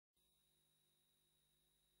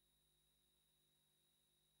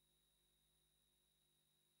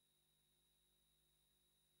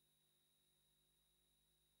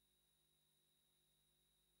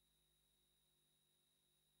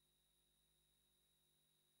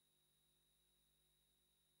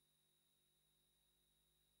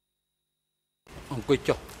អង្គុយ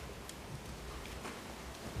ចុះ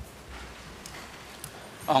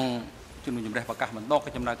អង្គជំនុំជម្រះប្រកាសបន្តកិ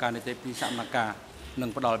ច្ចដំណើរការនីតិពីសកម្មភាពនិង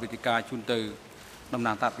ផ្ដល់វិធីការជូនទៅតំ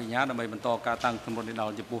ណាងតាបញ្ញាដើម្បីបន្តការតាំងសម្រុននេះដ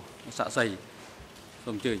ល់ចំពោះសាក់សី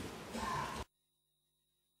សូមអញ្ជើញ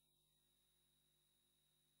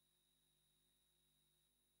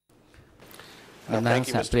Thank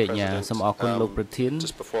you, Mr. President.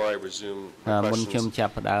 Just before I resume my questions,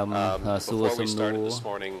 before we started this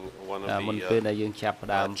morning, one of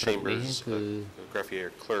the chambers,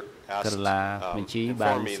 Greffier clerk asked,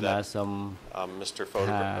 informed me that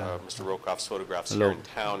Mr. Rokoff's photographs here in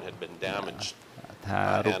town had been damaged,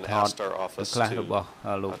 and asked our office to contact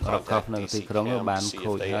DCCAM to see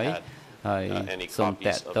if they had any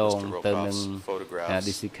copies of Mr. Rokoff's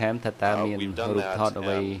photographs. We've done that, and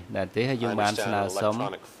I understand an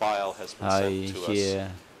electronic file has been sent to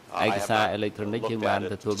us. I have not looked at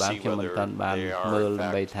it to see whether they are in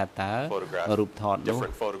fact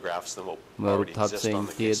different photographs than what already exist on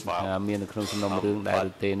the case file.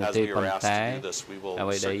 But as we were asked to do this, we will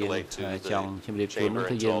circulate to the chamber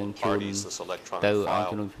and to all parties this electronic file.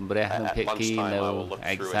 At lunchtime, I will look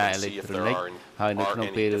through it and see if there are any different or new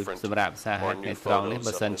photos of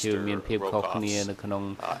Mr. Rokoff's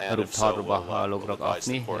and if so, we'll advise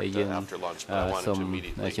the court after lunch, but I wanted to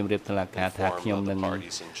immediately inform the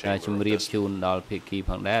parties in chamber. ជំរាបជូនដល់ភាគី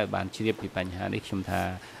ផងដែរបានជ្រាបពីបញ្ហានេះខ្ញុំថា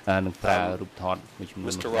នឹងប្រើរូបថតមួយចំនួន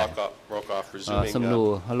Mr. Rokoff resuming សំណួរ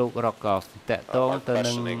លោក Rokoff តកតងទៅ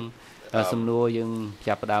នឹងសំណួរយើង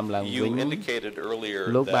ចាប់ផ្ដើមឡើងវិញ You indicated earlier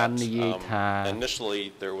លោកបាននិយាយថា initially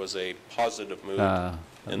there was a positive mood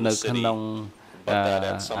in នៅ the ក្នុង city but that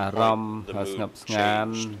at some អារម្ម point ណ៍ the ស្ងប់ mood ស្ងាត់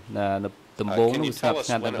changed. នៅដំបូង Can នោះ you ស្ងប់ tell us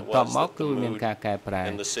ស្ងាត់ when តែ it បន្ទាប់ was មក that គឺ the មានការកែប្រែ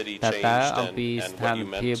mood in the city តើ changed អំពី and ស្ថាន what you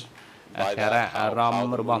ភាព meant អា by ការៈ that, អារម្មណ៍ how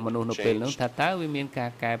the របស់មនុស្ស mood នៅពេលនោះ changed? ថាតើវាមានការ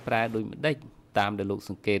កែប្រែដោយម្ដេចតាមដែលលោក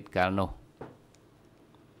សង្កេតកាលនោះ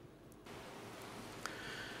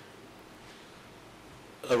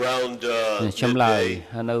Around ខ្ញុំឡើយ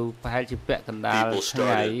midday នៅប្រហែលជាពាក់កណ្ដាលថ្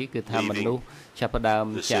ងៃគឺថាមនុស្សចាប់ផ្ដើម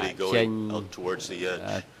the ចាក់ city ចេញ going out towards the edge.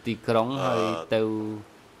 ទីក្រុងហើយទៅ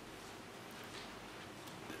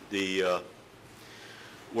The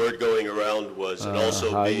word going around was and also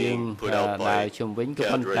being put out ដើ by រជុំវិញក៏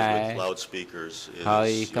ប៉ុន្តែ cadre with loudspeakers ហើយ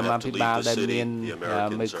is you កម្មា have to ភិបាល leave ដែល the មាន city. The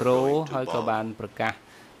Americans មី are ក្រូ going ហើយ to ក៏បាន bomb. ប្រកាស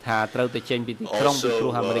ថាត្រូវទៅចេញពីទីក្រុងពីព្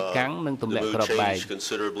រោះអាមេរិកកាំងនឹងទម្លាក់ the គ្ mood រាប់បែក changed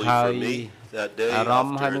considerably ហើ for យ me that day អារម្ម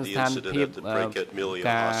ណ៍ហើយ after នឹង the ស្ថាន incident ភាព at the Brinkett Millian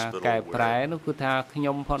ការ Hospital កែប្រែ where នោះគឺថាខ្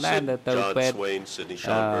ញុំផងដែរដែលទៅ John ពេទ្យ Swain, Sidney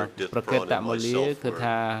Schellenberg, Dith ប្រកេត Braun ត and មូលា myself គឺ were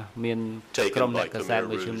ថាមាន taken ក្រុម by អ្នកកសែត Khmer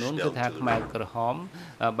មួយចំនួន Rouge គឺថា down to ខ្មែរ the ក្រហម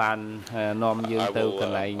បាននាំយើងទៅក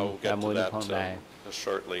ន្លែង I will get មួ to យនោះ that ផងដែរ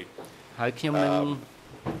shortly. ហើយខ្ញុំនឹង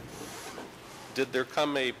Did there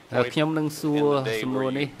come a ហើយ point ខ្ញុំនឹងសួរ in the day សំណួរ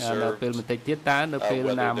where នេះ you នៅ observed ពេលបន្តិចទៀតតើនៅពេល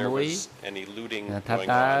ណា whether there មួយ was any looting ថា going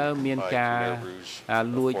តើ on មាន by ការ Khmer Rouge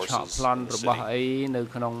លួចឆក់ forces ប្លន់ in the របស់ city? អីនៅ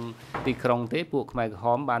ក្នុងទីក្រុងទេពួកខ្មែរក្រហ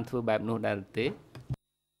មបានធ្វើបែបនោះដែរទេ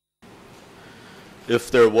If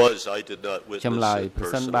there was, I did not ចំ witness ឡើយ it ប្រ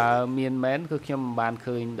សិនបើ personally. មានមែនគឺខ្ញុំមិនបាន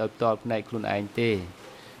ឃើញដោយផ្ទាល់ភ្នែកខ្លួនឯងទេ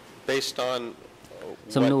Based on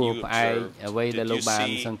សំ what ណួរ you ផ្អែក observed, អ្វីដែល did លោក you បាន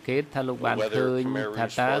see សង្កេតថាលោកបានឃើ whether ញ Khmer ថា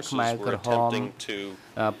Rouge តើខ្មែរ forces ក្រ were ហម attempting to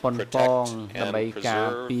ប៉ុនប៉ង protect ដើម្បី and ការ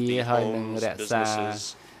preserve ពារ the ហើយនឹង homes, រក្សា businesses,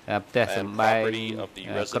 ផ្ទះសម្បែង property of the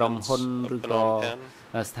ក្រុម residents ហ៊ុន of ឬក៏ Phnom Penh?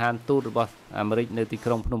 ស្ថានទូតរបស់អាមេរិកនៅទីក្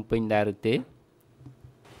រុងភ្នំពេញដែរឬទេ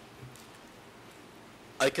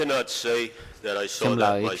I cannot say that I ខ្ញុំ saw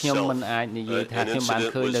ឡើយ that ខ្ញុំ myself. មិនអាចនិយាយថា An ខ្ញុំបាន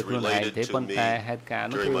incident ឃើញ was ដោយខ្លួនឯង related ទេ to ប៉ុន្តែ me ហេតុការណ៍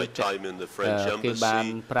នោះ during គឺ my time in the French គេបាន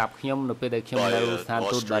embassy ប្រាប់ខ្ញុំនៅពេលដែលខ្ញុំ by នៅ an ស្ថាន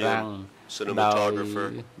ទូតបារាំង Austrian ដោយ cinematographer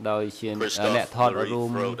ដោយជា Christophe អ្នកថត Marie រូប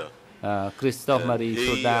Froda. Christophe Marie He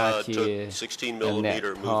Froda ជា took 16 អ្នក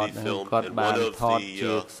millimeter ថត movie film គាត់ and បាន one of ថត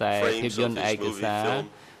ជា the ខ្សែភាព frames យ of ន្តឯ his ក movie សារ film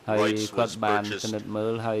ហើយ rights គាត់ was បានពិ purchased និត្យមើ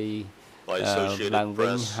លហើយ by Associated ឡើងវិ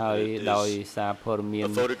ញ Press. ហើយ It ដោយ is សារព័ត៌មាន a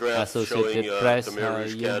photograph Associated showing Press Khmer ហើយ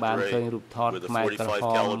Rouge យើងបាន cadre ឃើញរូបថត with a ខ្មែរក្រ 45 ហម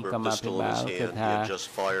caliber កម្មាភិ pistol in បាល his គឺ hand. He ថា had just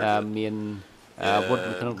fired it. មានអាវុធ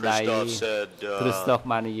នៅក្នុង And ដៃ Christophe said Christophe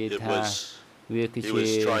បាននិយាយ it ថា was វាគឺ he ជា was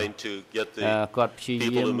trying to get the គាត់ព្យាយា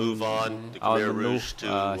people ម to move on, the ឲ្យ Khmer មនុស្ស Rouge to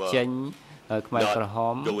ចេញខ្មែរក្រហ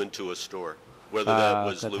ម not go into a store, whether that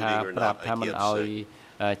was គាត់ថា looting or ប្រាប់ not. ថា I មិន can't ឲ្យ say.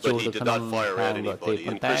 ចូល But he ទៅ did ក្នុង not fire ហា at ងនោះទេ anybody.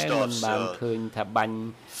 ប៉ុ And ន្តែមិន Christophe's បានឃើញថាបាញ់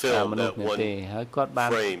film មនុស្ស that នោះ one ទេហើយគាត់បាន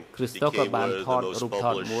frame Christophe ក៏ became បាន one of ថ the ត most រូបថ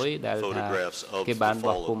តមួយ published ដែលថា photographs of គេបាន the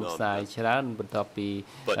បោះ fall ពុ of ម្ព Phnom ផ្សាយ Penh. ច្រើនបន្ទាប់ពី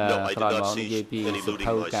But no, I ក្រោយ did មក not និយាយ see ពី any ស looting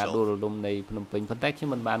ភៅការ myself. ដួលរលំនៃភ្នំពេញប៉ុន្តែខ្ញុំ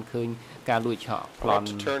មិនបានឃើញការលួចឆក់ប្លន់ I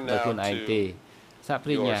want to turn ដោយ now ខ្លួនឯងទេ to សហប្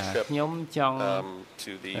រញ្ញា your trip ខ្ញុំចង់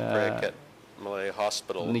to the Brinkett Malay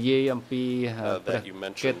Hospital និយាយអំពី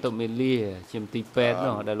កេតូមីលាជាមន្ទីរពេទ្យ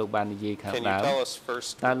នោះដែលលោកបាននិយាយខាង Can ដើ you ម tell us first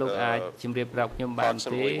តើលោកអាចជម្រាបប្រាប់ខ្ញុំបាន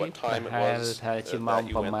ទេ approximately what time it ប្រហែល was ថាជាម៉ោង that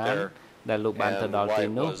you ប្រ went មាណ there ដែលលោកបានទៅ and ដល់ why ទី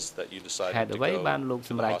it នោះ was that you ហេតុ decided អ្វី to បាន go លោក to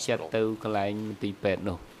សម្រេ the ចចិត្ត hospital? ទៅកន្លែងមន្ទីរពេទ្យ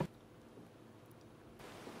នោះ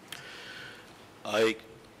I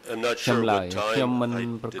am not ខ្ញុំ sure ឡើយ what ខ្ញុំ time. មិន I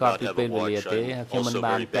ប្រ did កាស not ពី have ពេល a វេលា watch. ទេ I'm ខ្ញុំមិន also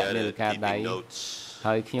បាន very ពាក់ bad នាឡិ at កាដៃ keeping notes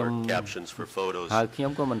ហើយខ្ញុំ or captions for photos. ហើយខ្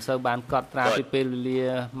ញុំក៏មិនសូវបានកត់ត្រាពីពេលវេលា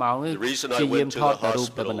ម៉ោងនេះ The reason ជា I យាម went to ថត the តែរូប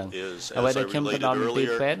តែប៉ុណ្ hospital ណឹង is, អ្វី as ដែល I ខ្ញុំទៅ related ដល់មន្ទីរ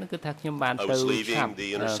earlier, ពេទ្យគឺថាខ្ញុំបាន I ទៅ was ឆា leaving ប់ the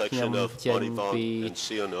ខ្ញុំ intersection of ចេញ Bonivong ពី and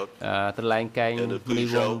Sihanouk, ត្រឡែងកែង and a នី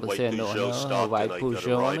វង Peugeot, ប white សេណូ Peugeot stopped, វ៉ៃ and I ពូ got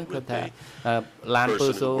ជូ a ហ្នឹង ride គឺ with ថា the ឡានពូ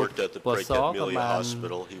person សូ who worked at the ពណ៌ Break ស at ក៏ Amelia បាន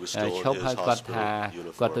Hospital. He was still ឈប់ in ហើ his យគាត់ថា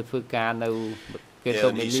hospital គាត់ទៅ uniform. ធ្វើការនៅកេតូ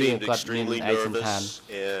And មី he លី seemed គាត់មាន extremely ឯកសណ្ឋាន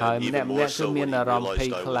nervous, ហើយ and ម្នាក់ even ម្ more នាក់គឺ so មាន when he អារម្មណ៍ភ័យ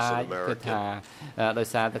realized I ខ្ was លាច an គឺថា American. ដោយ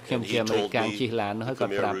សារតែខ្ញុំ And ជា he អាមេរិ told កាំង me ជិះឡាននោះហើយ the គា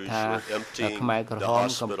ត់ប្រាប់ Khmer ថា Rouge were emptying ខ្មែរក្រ the ហម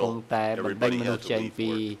កំពុង hospital. តែបណ្ដេញ Everybody មនុ had ស្ស to ចេញ leave ពី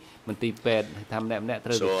work. មន្ទីរពេទ្យថាម្នាក់ម្នាក់ត្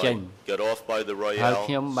រូវទៅ So ចេញ I got off by the ហើយ Royale,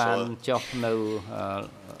 ខ្ញុំបាន saw ចុះនៅ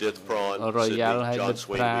Dith Prawn, Royal Sydney, ហើយ John ដិត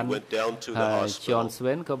Swain. ប្រាន We went down to the ហើយ John hospital.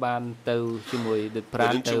 Swain ក៏បានទៅជាមួយដិតប្រា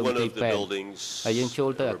ន Went ទៅ into ម one ន្ទីរ of the ពេទ្យ buildings. ហើយយើងចូល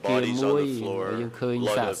ទៅ There អ were គារ bodies មួ on យ the floor, យើងឃើញ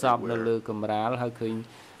blood សាកសពនៅលើ everywhere. កម្រាលហើយឃើញ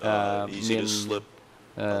មា Easy ន to slip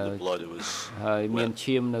on the blood. It was ហើយមាន wet.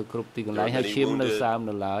 ឈាមនៅគ្រប់ទីកន្លែងហើយឈាមនៅសើម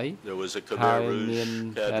នៅឡើយ There was a ហើ Khmer យមាន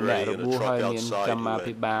Rouge អ្នក cadre រ in បួស a ហើយ truck មាន outside កម្មា who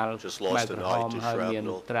ភិ had បាល just បែប lost ក្រ an ហ eye ម to ហើយមាន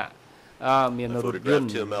shrapnel. ត្រាក់មានរថយន្ត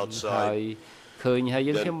photographed him outside. ហើយឃើញហើយ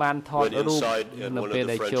យើង Then ខ្ញុំបានថត went រូប inside and នៅ one of ពេល the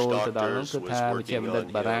ដែល French ចូលទៅដល់ហ្នឹង doctors គឺ was ថាវិជ្ជា working បណ្ឌិត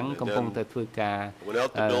on បារាំង him. កំ And ពុង then តែធ្វើការ went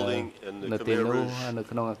out the building and នៅ the ទី Khmer នោះ Rouge នៅ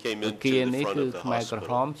ក្នុង came អ into គារ the នេះ front គឺ of the ខ្មែរក្រ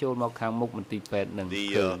ហ hospital. មចូលមកខាងមុខមន្ទីរពេទ្យនឹង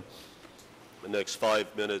ឃើញ The next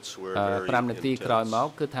 5 minutes were very 5នាទីក្រោយមក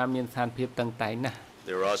intense. គឺថាមានស្ថានភាពតឹងតែងណាស់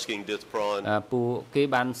They were asking Dith Prawn ពួកគេ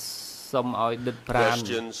បានសុំឲ្យដិតប្រាន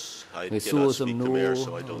questions. I គេសួរ cannot សំ speak ណួរ Khmer,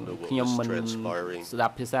 so I don't know what ខ្ញុំ was មិន transpiring. ស្ដា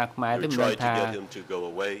ប់ភាសាខ្មែរទេ We មិនដឹង tried to ថា get him to go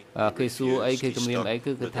away. គេសួរអី He គេ refused. គម្រាម He អី stuck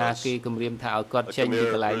គឺ with ថា us. គេគម្រាមថាឲ្យគាត់ចេញពី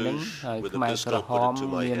កន្លែងហ្នឹងហើយខ្មែរក្រហម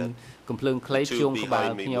មានកំភ្លើងខ្លីជួងក្បាល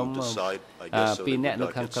ខ្ញុំពីរនាក់នៅ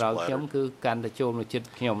ខាងក្រៅខ្ញុំគឺកាន់តែចូលមកជិត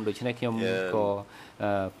ខ្ញុំដូច្នេះខ្ញុំក៏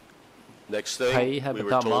Next thing, we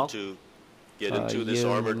were told to get into this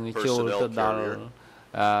armored ចូលទៅ personnel ដល់ carrier.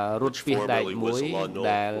 រថពាសដែកមួយ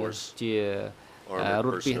ដែលជារ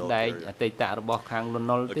ថពាសដែកអតីតរបស់ខាងលន់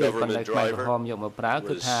នល់ទេប៉ុន្តែខ្មែរក្រហមយកមកប្រើ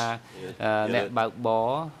គឺថាអ្នកបើកបរ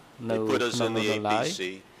នៅ They put us ក្នុង in នោះ the ឡើយ APC.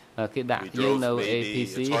 គេដាក់ We យើង drove នៅ maybe,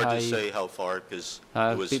 APC it's hard ហើ to យ say how far because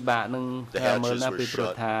it was ពិបាកនឹង the មើល hatches ណា were ពីព្រោះ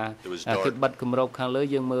shut. ថា It was គេ dark. បិទគម្របខាងលើ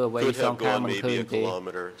យើងមើលអ្វី Could ស have ងខាង gone មិនឃើញ maybe a ទេ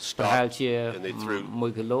kilometer. ប្រហែល Stopped ជា and they threw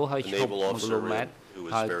 1គីឡូហើយ a ឈប់ naval 1គី officer ឡូម៉ែ in ត្រ who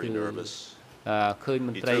was ហើយ very គឺ nervous. ឃើញម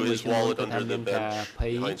ន្ He ត្រី threw មួយ his ចំនួន wallet គឺថា under មា the នការ bench ភ័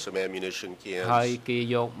យ behind some ammunition ហើយ cans. គេ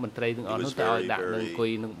យកមន្ត្រីទាំងអស់នោះទៅឲ្យដាក់នៅអង្គុយ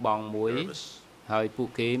នឹងបងមួយ Nervous. ហើយពួក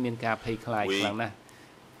គេមានការភ័យខ្លាចខ្លាំងណាស់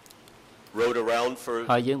Rode around for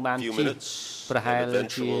ហើយយើងបាន a few ជិះ minutes ប្រហែល and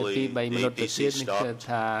ជា eventually 2-3 the មិនិតទៅ APC ទៀតនេះគឺ stopped.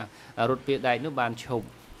 ថារថពាសដែកនោះបានឈប់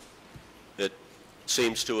It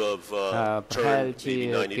seems to have ប្រហែល turned ជា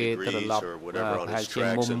maybe គេ 90 ត្រឡប់ degrees or ប្រ whatever on ហែល his ជា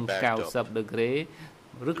មុំ tracks and backed up. 90 ដឺក្រេ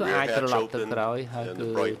ឬក៏អាចត្រឡប់ទៅក្រោយហើយគឺ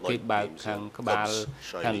គេបើកខាងក្បាល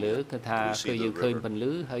ខាងលើគឺថាគឺយើងឃើញពន្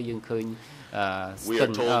លឺហើយយើងឃើញស្ទឹ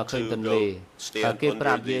ងឃើញទន្លេហើយគេប្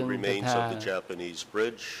រាប់យើងថា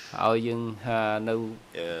ឲ្យយើងនៅ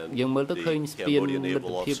យើងមើលទៅឃើញស្ពានមិត្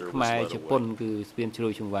តភាពខ្មែរជប៉ុនគឺស្ពានជ្រោ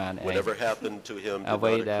យចង្វារឯងអ្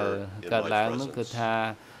វីដែលកើតឡើងនោះគឺថា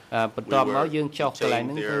បន្ទាប់មកយើងចុះកន្លែង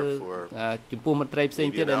ហ្នឹងគឺចំពោះមន្ត្រីផ្សេង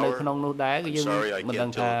ទៀតដែលនៅក្នុងនោះដែរគឺយើងមិនដឹ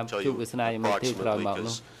ងថាជួបវាសនាយ៉ាងម៉េចទេក្រោយមក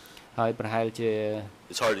នោះហើយប្រហែលជា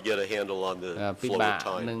It's hard to get a handle on the ពិ flow បាក of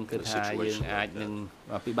time នឹង in គឺ a ថាយើង situation អាច like នឹង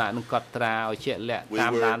that. ពិបាកនឹងកត់ត្រាឲ្យជាក់លាក់តា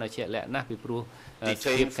មដានឲ្យជាក់លាក់ណាស់ពីព្រោះភាព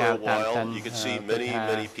Detained កា for រ a តាម while, តាំង you could see គឺ many, ថា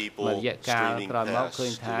many people រយៈកាល streaming ក្រោយមក past. ឃើ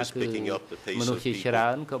ញថា It was គឺ picking up the pace មនុស្ស of ជាច្រើ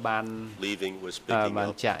ន people ក៏បាន leaving was picking បាន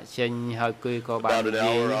up. ចាក់ចេញហើយគឺក៏បាន About និ an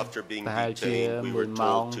យាយ hour after being ប្រហែលជា detained, we were 1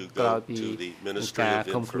ម៉ោង told to ក្រោយ go ពី to the Ministry ការ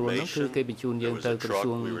of ឃុំខ្លួននោះគឺ Information. គេបញ្ជូនយើង There was ទៅ a ក្រ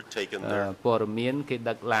សួ truck. ង We were taken there. ព័ត៌មានគេ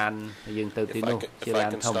ដឹកឡានយើងទៅទីនោះជាឡា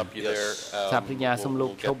នធំ សាប់សញ្ញាសំលោ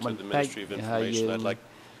កឈប់បន្តិចហើយយើង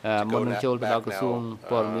មុននឹងចូលទៅដល់ក្រសួង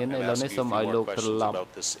ព័ត៌មានឥឡូវនេះសូមឲ្យលោកត្រឡប់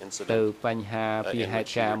ទៅបញ្ហាពីហេតុ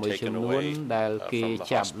ការណ៍មួយចំនួនដែលគេ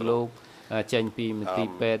ចាប់លោកចេញពីមន្ទីរ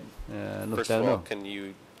ពេទ្យនោះទៅនោះ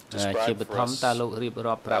ជាបឋមតើលោករៀប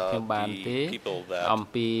រាប់ប្រាប់ខ្ញុំបានទេអំ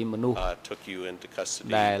ពីមនុស្ស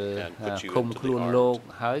ដែលឃុំខ្លួនលោក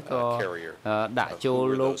ហើយក៏ដាក់ចូល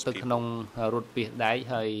លោកទៅក្នុងរថពាសដែក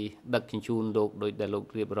ហើយដឹកជញ្ជូនលោកដោយដែលលោក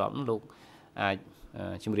រៀបរាប់នោះលោកអាច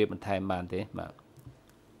ជម្រាបបន្ថែមបានទេបាទ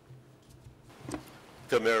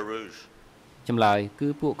Khmer Rouge ចម្លើយគឺ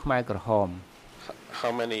ពួកខ្មែរក្រហម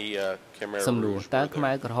How many សំណួរ Khmer តើ Rouge ខ្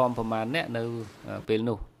មែរ were ក្រហមប្រមាណអ្នកនៅពេល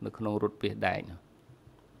នោះនៅក្នុងរថពាសដែក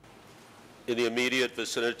in the immediate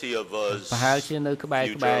vicinity of us? ប្រហែលជានៅក្បែរ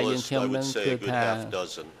few ក្បែរយើង journalists, ខ្ញុំ I នឹង would say គឺ a good ថា half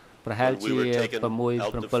dozen. ប្រហែល When ជា we were taken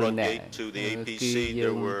out the 6 front 7 នាក់ gate to the គឺ APC, យើ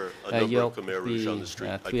ង there were a number យក of Khmer ពី Rouge on the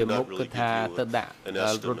street. I ទ្វារ could មុខ not គឺ really ថា give ទៅ you ដាក់ an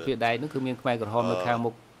រថពាស estimate. ដែកនោះគឺមានខ្មែរក្រហមនៅខាងមុ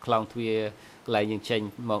ខខ្លោងទ្វារកន្លែងយើងចេញ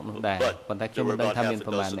មកនោះដែរ But ប៉ុន្តែខ្ញុំ there មិន were ដឹង about ថា half មាន a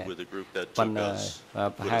ប្រមាណ dozen អ្នក with a group that ប៉ុ took ន្តែ us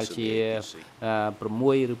ប្រ with ហែល us in ជា the APC.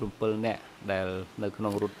 6 ឬ 7 នាក់ដែលនៅក្នុ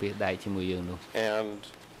ងរថពាសដែកជាមួយយើងនោះ And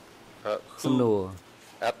សំណួ who រ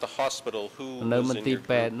at the hospital who នៅ was មន្ in ទីរ your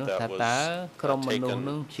ពេទ្យ group នោះ that ថា was តើក្រុមមនុស្ស taken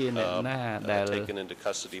នោះជាអ្នកណាដែល taken into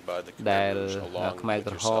custody by the ដែល Khmer Rouge along ខ្មែរ with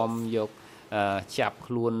ក្រហម yourself? យកចាប់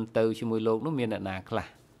ខ្លួនទៅជាមួយលោកនោះមានអ្នកណាខ្លះ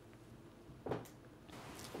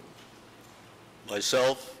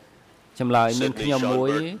Myself, ចម្លើយមាន Sydney ខ្ញុំមួ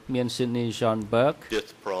យ Schonberg មាន Sydney Schonberg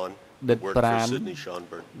Dith Prawn, Dith worked for Pran Sydney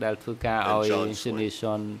Schonberg. ដែលធ្វើការ And ឲ្យ John Sydney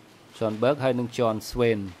Schonberg ហើយនឹង John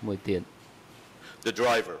Swain មួយទៀត The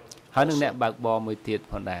driver, ហើយនឹងអ្នកបើកបរមួយទៀត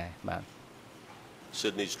ផងដែរបាទ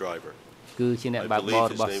Sydney's driver. គឺជាអ្នក I បើកបរ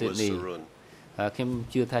believe របស់ his name was Sydney Sarun. ខ្ញុំ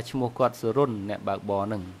ជឿថាឈ្មោះគាត់សរុនអ្នកបើកបរ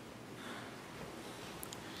ហ្នឹង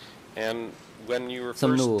And when you were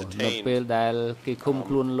សំណួ first រនៅពេល detained, ដែលគេឃុំ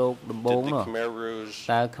ខ្លួនលោកដំបូង did នោះ the Khmer Rouge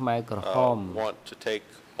តើខ្មែរក្រហម want to take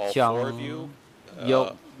all ចង់ four of you? យក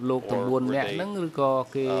លោកទាំង or 4 were នាក់ they, ហ្នឹងឬក៏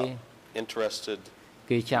គេ interested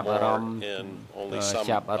គេចាប់អារ more ម្មណ៍ in only some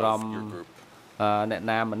ចាប់អារម្ម of ណ៍ your group? អ្នក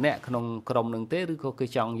ណាម្នាក់ក្នុងក្រុមហ្នឹងទេឬក៏គេ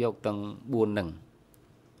ចង់យកទាំង4ហ្នឹង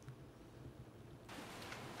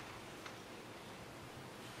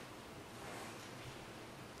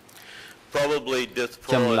Probably Dith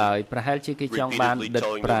ចម្លើយ Prawn ប្រហែលជាគេចង់បាន repeatedly ដិត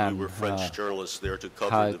telling ប្រាន them we were French journalists there to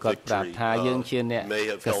ហើ cover យ the គាត់ប្រាប់ victory ថាយើងជាអ្នក may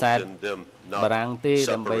have កសែត helped in them បារាំង not ទេ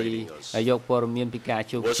ដើម្បី separating us. យកព័ត៌មានពីការ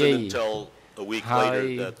ជោគជ័យ Wasn't until a week ហើយ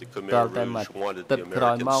later that the ត Khmer តែមួយ Rouge wanted ទឹក the ក្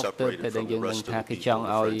រោយមក Americans ទើបតែ separated from យើង the ដឹង rest ថា of the គេច people ង់ in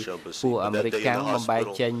the ឲ្យ French embassy. ពួក And អាមេ that រិក day កាំ in ង the បំបែក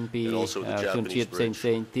hospital ចេញពី and also the ជនជាតិ Japanese ផ្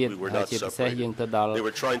សេងៗទៀត we were ហើយ not ជាពិសេស separated. យើងទៅដល់ They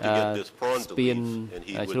were trying to get this prawn to ស្ពាន leave, and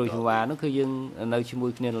he ជ្រួយ would ហួ not រ leave. នោះគឺយើងនៅជាមួ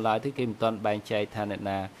យគ្នានៅឡើយទេគេមិនទាន់បែងចែកថាអ្នក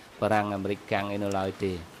ណាបារាំងអាមេរិកកាំងអីនៅឡើយ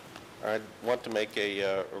ទេ I want to make a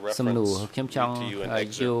សំណួរ reference ខ្ញុំចង់ to you an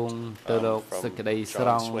យោង excerpt ទៅរក from សេចក្តីស្រ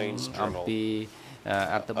John ង់ Swain's អំ journal ពី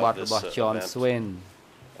អត្ថបទរបស់ this John event. Swain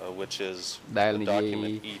which is ដែល the និយាយ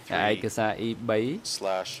document ឯកសារ E3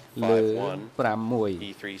 លើ E3/51 51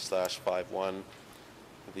 E3/51.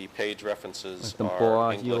 The page references ទំព័រ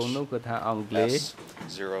are យោង English នោះគឺថាអង់គ្លេស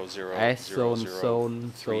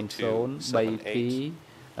S000032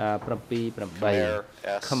 Khmer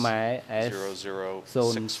S ខ្មែរ S 00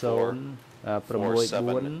 through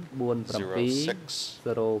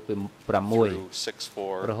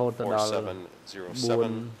 64 រហូតទៅដល់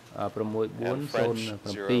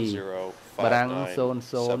 644707 បារាំង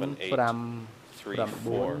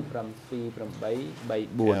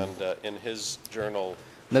and in his journal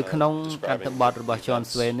នៅក្នុងអត្ថបទរបស់ John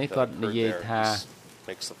Swain នេះគាត់និយាយថា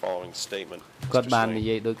makes the following statement គាត់បាននិ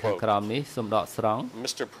យាយដូចខាងក្រោមនេះសូមដកស្រង់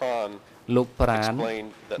Mr. Prawn លោកប្រាន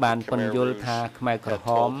បានពន្យល់ថាខ្មែរក្រហ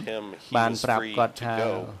មបានប្រាប់គាត់ថា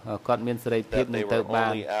គាត់មានសេរីភាពនឹងទៅបា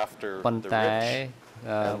នប៉ុន្តែ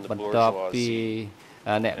បន្ទាប់ពី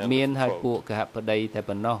អ្នកមានហើយពួកកហបតីតែ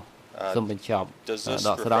ប៉ុណ្ណោះសូមបញ្ចប់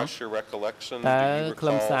ដកស្រង់តើខ្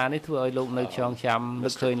លឹមសារនេះធ្វើឲ្យលោកនៅចងចាំនឹ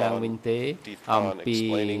កឃើញឡើងវិញទេអំពី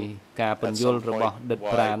ការពន្យល់របស់ដិត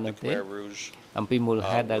ប្រាននោះទេអំពីមូល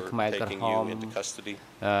ហេតុដែលខ្មែរក្រហម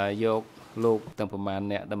យកលោកទាំងប្រមាណ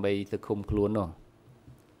អ្នកដើម្បីទៅឃុំខ្លួននោះ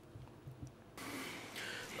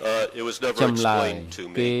It was never ចម្លើយ explained to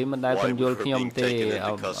គេ me មិនដែល why ពន្យ we ល់ were ខ្ញុំ being ទេ taken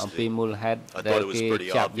into អំពី custody. មូលហេតុ I ដែល thought it was គេ pretty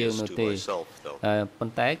ចាប់យើង obvious នោះ to ទេ myself, though. ប៉ុ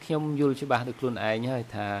ន្តែខ្ញុំយល់ច្បាស់ដោយខ្លួនឯងហើយ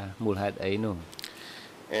ថាមូលហេតុអីនោះ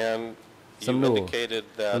And សំ you ណួរ indicated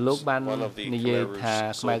that លោកបាន one of the និយាយ Khmer ថា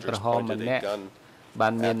Rouge ខ្មែរក្រ soldiers ហមម្ pointed នាក់ a gun បា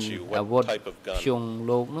នមាន at you. អា What វុធ type of gun? ព្យង់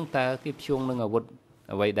លោកនោះតើគេព្យង់នឹងអាវុធ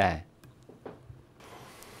អ្វីដែរ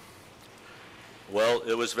Well,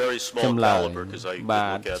 it was very small ចម្លើយ caliber because I បា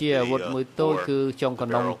ទ could look at ជាអាវុធមួយតូច the គឺចុងក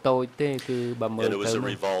ណ្ដុង barrel, តូចទេគឺបើមើល and it ទៅ was a នោះ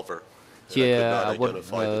revolver. And I Chia could not would,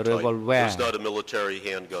 identify the type. revolver. It was not a military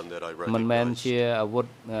handgun that I មិនមែន recognized. ជាអាវុធ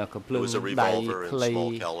កំភ្លើ It ង was a ដៃ revolver in ខ្លី small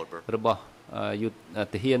caliber. របស់យុទ្ធ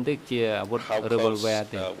ទាហានទេជាអាវុធ How close revolver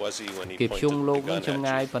ទេ was he when he គេ pointed ព្យង់លោក the នឹង gun ចម្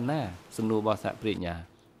ងាយ at you? ប៉ុណ្ណាសំណួររបស់សហប្រញ្ញា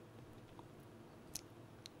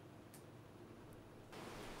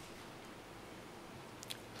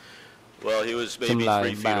Well, he was ចម្ maybe លើយ 3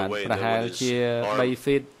 feet បាទ away, ប្រ and ហែ then ល when ជា his 3 arm ហ្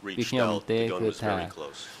វីតពី reached ខ្ញុំ out, ទេ the gun គឺ was ថា very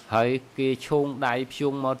close. ហើយគេឈោងដៃព្យ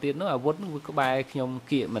ង់មកទៀតនោះអាវុធនោះវាក្បែរខ្ញុំ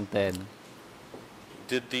គៀកមែនតើ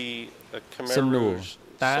Did the Khmer សំណួរ Rouge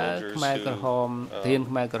តើខ្មែរក្រហមធាន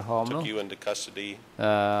ខ្មែរក្រហមនោះ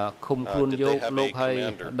ឃុំខ្លួនយកលោកហើយ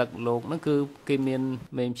ដឹកលោកហ្នឹងគឺគេមាន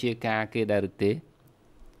មេបញ្ជាការគេដែរឬទេ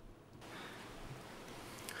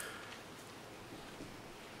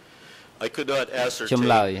ចម្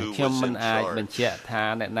លើយខ្ញុំមិនអាចបញ្ជាក់ថា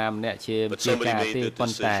អ្នកណាម្នាក់ជាវិជាការទេប៉ុ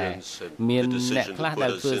ន្តែមានអ្នកខ្លះដែ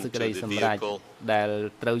លធ្វើសេចក្តីសម្រេចដែល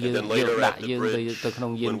ត្រូវយើងយកដាក់យើងទៅក្នុ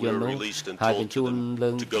ងយានយន្តនោះហើយបញ្ជូនលើ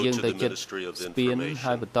យើងទៅចិត្តស្ពាន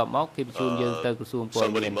ហើយបន្ទាប់មកគេបញ្ជូនយើងទៅក្រសួងព័ត៌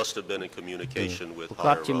មានប្រ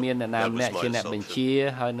កាសជាមានអ្នកណាម្នាក់ជាអ្នកបញ្ជា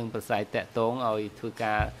ហើយនឹងប្រស័យតាក់ទងឲ្យធ្វើ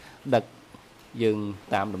ការដឹកយើង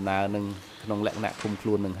តាមដំណើរនឹងក្នុងលក្ខណៈឃុំខ្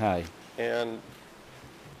លួននឹងហើយ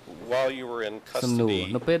While you were in សំណួរ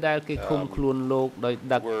custody, នៅពេលដែលគេឃុំខ្លួនលោកដោយ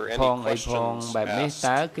ដឹកផងអីផងបែបនេះ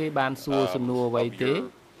តើគេបានសួរសំណួរអ្វីទេ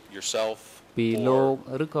yourself ពីលោក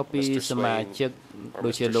ឬក៏ពីសមាជិកដូ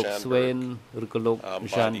ចជាលោក Swain ឬក៏លោក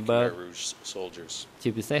Jean-Berg Rouge soldiers. ជា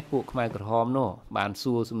ពិសេសពួកខ្មែរក្រហមនោះបាន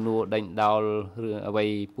សួរសំណួរដេញដោលរឿងអ្វី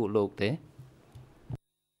ពួកលោកទេ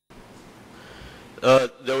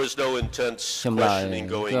There was no intense ចម្លើយ questioning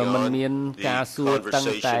going គឺមិន on. មានការសួរតឹង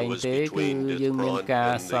តែង conversation was ទេគឺ between យើងមាន Dithron កា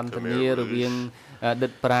រ and ស the ន្ទ Khmer នារវាង Rouge. ដិ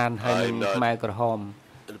តប្រានហើយនឹងខ្មែរក្រហម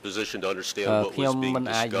In a position to understand what ខ្ញុំ was being មិន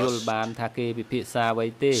អាចយល់ discussed. បានថាគេពិភាក្សាអ្វី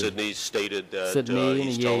ទេ Sydney stated that Sydney he's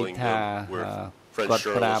និយាយ telling ថា them we're គាត់ French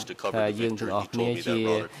ប្រាប់ journalists to cover ថា the យើងទាំង victory. អស់ He គ្នា told me ជា that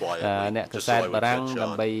rather quietly, អ្នកក just សែ so ត I would បារាំង catch ដើ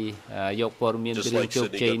ម្បី on. យកព័ត៌មានពី Just រឿង like ជោគ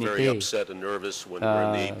Sydney ជ័យ got នេះ very ទេ upset and nervous when we were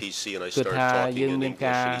in the APC and I គឺ started ថា talking យើង in មាន English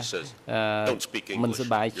ការ and he says, don't speak មិន English, ស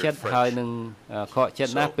ប្បាយ you're ចិត្តហើយ French. នឹងខកចិត្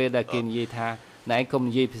តណាស់ពេលដែលគេនិយាយថាណែកុំ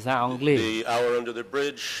និយាយភាសាអង់គ្លេស The hour under the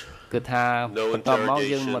bridge, គឺថា no បន្ទាប់មក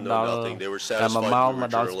យើង interrogation, មក no ដល់ nothing. They were 1 satisfied ម៉ោង we មក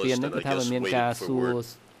were ដល់ស្ពាន journalists នេះ and គឺ I ថាមិន guess មានការ waiting សួ for រ word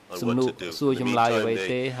on សំ what ណួរ to do. សួរ In the ចម្លើយអ្វី meantime,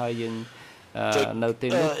 ទេ they ហើយយើង took នៅទី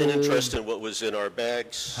នោះគឺ an interest in what was in our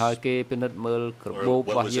bags. ហើយគេពិនិត្យមើលក្របូប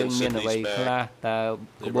របស់យើងមានអ្វីខ្លះតើ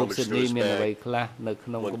ក្បូបស៊ីដនីមានអ្វីខ្លះនៅក្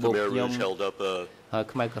នុង One ក្បូប Khmer ខ្ញុំ Rouge held up a ហើយ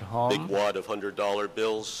ខ្មែរក្រហម big wad of $100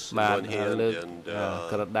 bills in បាន one hand លើក and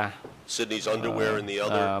ក្រដាស់ Sydney's underwear in the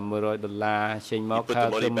other. $100ចេញមក He put ហើ the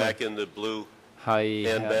យ money ទៅ back in the blue ហើយ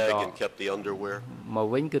handbag and kept the underwear. មក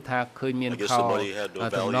វិញគឺថាឃើញមាន I guess ខោ the money had no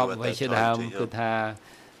ទំ value នប់ at អ្វី that ជា time ដើម to him. គឺថា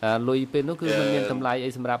លុយពេលនោះគឺមិនមានតម្លៃអី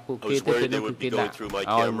សម្រាប់ពួកគេ I was ទេពេល worried នោះ they គឺ would គេ be going ដាក់ through my ឲ្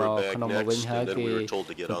យ camera មក bag ក្នុងមកវិញ next, ហើយ and then គេ we were told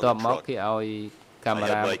to get បន្ on ទាប់ the មក truck. គេឲ្យកាមេ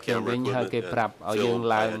រ៉ា I had my ខ្ញុំវិញ camera ហើយគេ equipment ប្រាប់ឲ្យយើង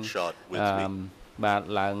and ឡើង film I had shot with me. បាទ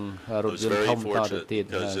ឡើងរថយន្តធំតទៅទៀត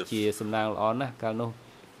because if ជាសំណាងល្អណាស់កាលនោះ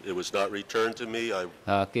It was not returned to me. I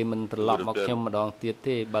គេមិនត្រឡប់មកខ្ញុំម្ដងទៀត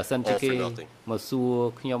ទេបើសិនជាគេមកសួរ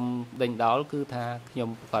ខ្ញុំដេញដោលគឺថាខ្ញុំ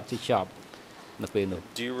ប្រកាសជាចប់នៅពេលនោះ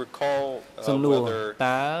Do you recall សំណួរ whether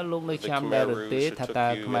តើលោកនៅចាំដែរឬទេថាតើ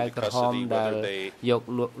ខ្មែរក្រហមដែលយក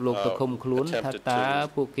លោកទៅឃុំខ្លួនថាតើ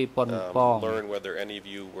ពួកគេប៉ុនប៉ង learn whether any of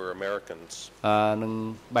you were Americans? នឹង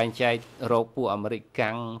បែងចែករកពួកអាមេរិក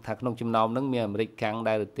កាំងថាក្នុងចំណោមហ្នឹងមានអាមេរិកកាំង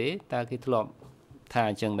ដែរឬទេតើគេធ្លាប់ថា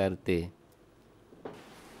អញ្ចឹងដែរឬទេ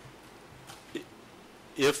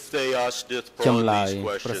If they asked Dith ចម្ Pron លើយ these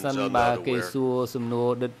ប្រ questions, សិន I'm បើ not គេ aware. សួរសំណួរ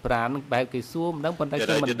ដិតប្រានបែបគេសួរមិនដឹងប៉ុន្តែខ្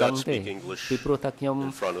ញុំមិនដឹងទេពីព្រោះថាខ្ញុំ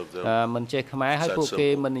in front of them. មិនចេះខ្មែរហើយ That's ពួកគេ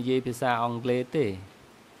simple. មិននិយាយភាសាអង់គ្លេសទេ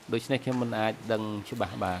ដូច្នេះខ្ញុំមិនអាចដឹងច្បា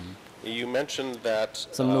ស់បាន You mentioned that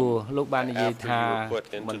សំណួរលោកបាននិយាយ after ថា you were put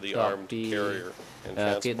បន្ into the ទាប់ armed ពី carrier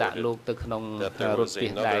and គេដាក់លោក transported, ទៅក្នុង that there រ was ថពា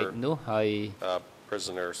សដែក another នោះហើយ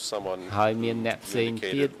prisoner, someone ហើយមានអ្នកផ្សេង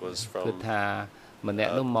ទៀត indicated was គឺ from ថាម្នា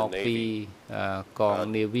ក់នោះមកពីកង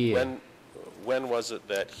នាវា when was it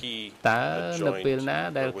that he តើនៅពេល joined ណា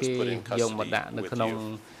ដែល or was គេ put in យកមក custody ដាក់នៅ with ក្នុង you?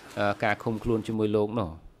 ការឃុំខ្លួនជាមួយលោក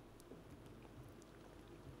នោះ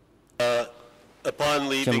Upon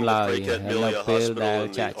ចម្ leaving លើ the យ Preket នៅ Milia ពេលដែល Hospital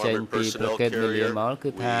in ចា the ក់ចេញ armored ពីប្រ personnel កេតមីលៀ carrier, មកគឺ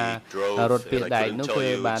ថា we drove រថពាស and I ដែក couldn't នោះ tell គេ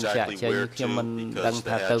you បានចាក់ exactly ចេញ where ខ្ញុំមិន to ដឹង because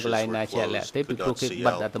ថា the ទៅក hatches ន្លែងណា were ជាក់លាក់ closed, ទេពី could ព្រោះ not គេ see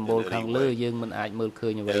បិទ out អាដំបូល in ខាង any លើ way. យើងមិនអាចមើលឃើ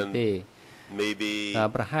ញអ្វីទេ Maybe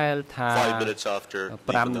ប្រហែលថា 5 minutes after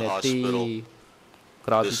 5 leaving the នាទី hospital,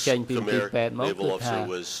 ក្រោយពី this ចេញពីទី Khmer ពេទ្យមកគឺ naval ថា officer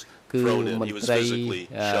was គឺ thrown in. មន្ He was ត្រី physically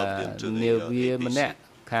shoved into នា the វាម្នាក់ APC.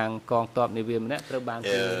 ខាងកងទ័ពនាវាម្នាក់ត្រូវបាន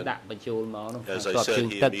គេ And ដាក់បញ្ចូលមកនោះ As ទ័ I ពជើ said, ង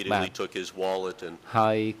he ទឹកបាទ immediately took his wallet and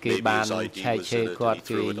ហើយគេបាន Maybe his ID ឆែក was ឆេរ in it គាត់ and he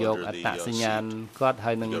គឺ threw it យក under អ the ត្តសញ្ញាណ seat គាត់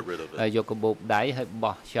ហើយនឹង to get rid of it. យកកាបូបដៃហើយ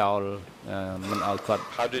បោះចោលមិនឲ្យគាត់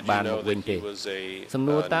How did បា you ន know មកវិញ that ទេ he was a សំ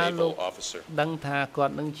ណួរតើលោក naval officer? ដឹងថាគា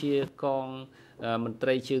ត់នឹងជាកងមន្ត្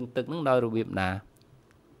រីជើងទឹកនឹងដោយរបៀបណា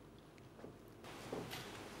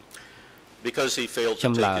Because he failed to ច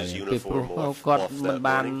ម្លើ take យ his ពីព្រោះ uniform គាត់ off មិន that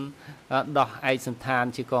បាន morning. ដោះឯកសណ្ឋាន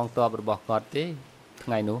ជាកងទ័ពរបស់គាត់ទេថ្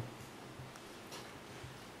ងៃនោះ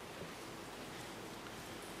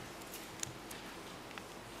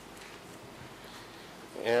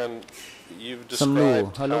And you've សំណួរ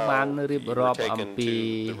described ហើយលោកបាន how រៀប you រាប់ were អំ taken ពី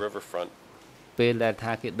to the riverfront. ពេលដែល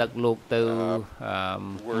ថាគេដឹកលោកទៅ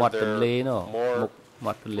មាត់ទន្លេនោះមុខ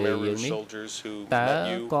មាត់ទន្លេយើងនេះតើ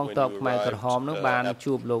កងទ័ពខ្មែរក្រហមនោះបាន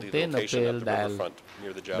ជួបលោកទេនៅពេលដែល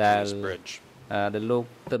លោក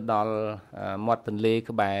ទៅដល់មាត់ទន្លេ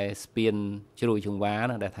ក្បែរស្ពានជ្រោយចង្វា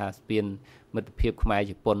ណាដែលថាស្ពានមិត្តភាពខ្មែរ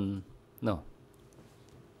ជប៉ុននោះ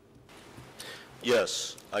Yes,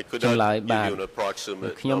 I could not give you an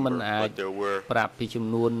approximate number, but there were ប្រាប់ពីចំ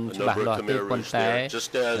នួនច្បាស់លាស់ទេប៉ុន្តែ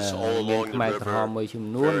ខ្មែរក្រហមមួយចំ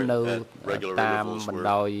នួននៅតាមបណ្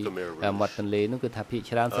ដោយមាត់ទន្លេនោះគឺថាភាគ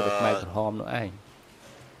ច្រើនសិទ្ធិខ្មែរក្រហមនោះឯង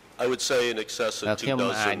I would say in excess of 2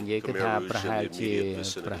 dozen និយាយគឺថាប្រហែ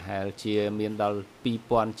លជាមានដល់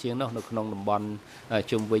 2000 ជាងនោះនៅក្នុងតំបន់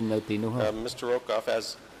ជុំវិញនៅទីនោះ Mr. Rokoff has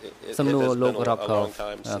សំណួរលោក Rokoff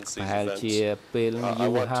ប្រហែលជាពេល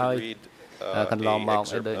យូរហើយកន្លងមក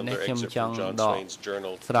ដូចនេះខ្ញុំចង់ដក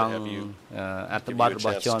ស្រង់អត្ថបទរប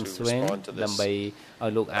ស់ John Swain ដើម្បីឲ្យ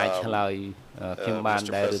លោកអាចឆ្លើយខ្ញុំបាន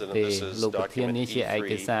ដែរឬទេលោកប្រធាននេះជាឯ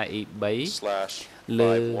កសារ E3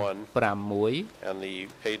 លើ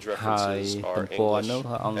 51 ហើយទំព័រនោះ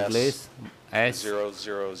អង់គ្លេស S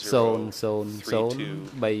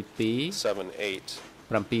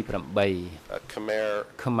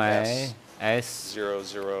 003278 ខ្មែរ S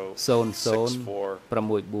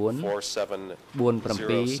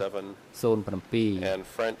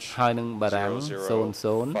 00644747 ហើយនឹងបារាំង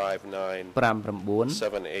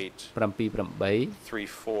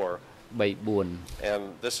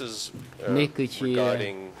 0059787834 នេះគឺជា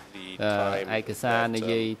ឯកសារនិ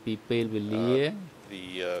យាយពីពេលវេលា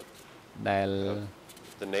ដែល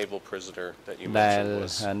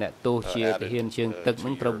អ្នកទោសជាទាហានជើងទឹកនឹ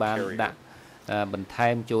ងត្រូវបានដាក់បន្ថែ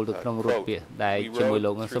មចូលទៅក្នុងរូបពាក្យដែលជាមួយ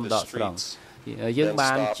លោកសំដកស្រង់យើង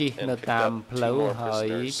បានជិះនៅតាមផ្លូវហើយ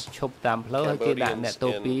ឈប់តាមផ្លូវហើយគេដាក់អ្នកទោ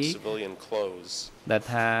សពីរដែល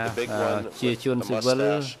ថាជាជនស៊ីវិល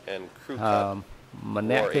ម្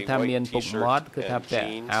នាក់គឺថាមានពុកមាត់គឺថាពាក់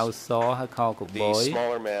អាវសហើយខោកបយ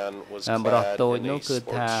បរោះតូចនោះគឺ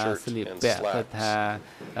ថាស្លៀកពាក់គឺថា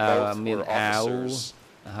មានអាវ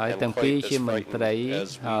ហើយទាំងពីរជាមន្ត្រី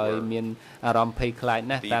ហើយមានអារម្មណ៍ភ័យខ្លាច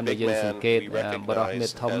ណាស់តាមដែលយើងសង្កេតបរោះមេ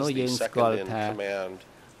ធំនោះយើងស្គាល់ថា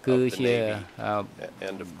គឺជា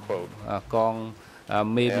កង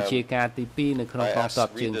មេវិជាការទី2នៅក្នុងកងទ័ព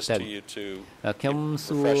ជើងទឹកខ្ញុំ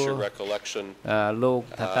សួរលោក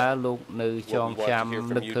ថាតើលោកនៅចងចាំ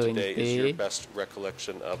នឹកឃើញទេ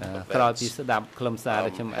ក្រោយពីស្ដាប់ខ្លឹមសារដែ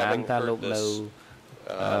លខ្ញុំអានតើលោកនៅ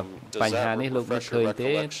បញ្ហានេះលោកនឹកឃើញ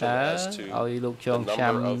ទេតើឲ្យលោកចង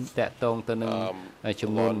ចាំតាក់ទងទៅនឹង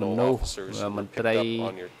ចំនួនមនុស្សមន្ត្រី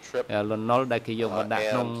លន់នល់ដែលគេយកមកដាក់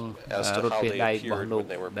ក្នុងរថពាសដែករបស់លោក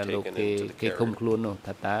ដែលលោកគេឃុំខ្លួននោះ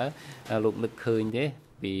ថាតើលោកនឹកឃើញទេ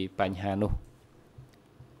ពីបញ្ហានោះ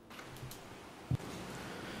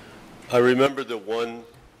I remember the one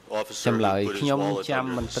ចម្លើយខ្ញុំចាំ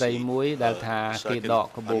មន្ត្រីមួយដែលថាគេដក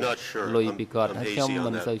កបោកលុយពីគាត់ហើយខ្ញុំ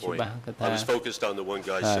មិនសូវច្បាស់គាត់ថា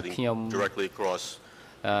ខ្ញុំ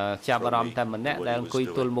ចាប់អារម្មណ៍តែម្នាក់ដែលអង្គុយ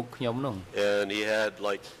ទល់មុខខ្ញុំនោះ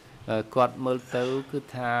គាត់មើលទៅគឺ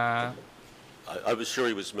ថា I was sure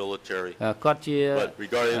he was military គាត់ជា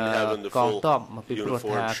កងទ័ពពីព្រោះ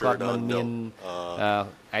ថាគាត់មិនមាន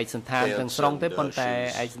ឯកសណ្ឋានទាំងស្រុងទេប៉ុន្តែ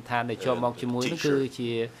ឯកសណ្ឋានដែលជាប់មកជាមួយនោះគឺ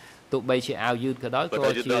ជាទោះបីជាអាវយឺតក៏ដោយក៏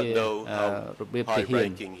ជារបៀបទាហាន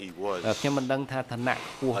ខ្ញុំមិនដឹងថាឋានៈ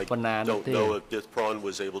ខ្ពស់ប៉ុណ្ណានោះទេ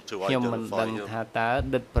ខ្ញុំមិនដឹងថាតើ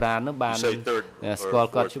ដិតប្រាននោះបានស្គាល់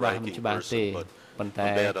គាត់ច្បាស់មិនច្បាស់ទេប៉ុន្តែ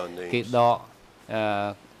គេដក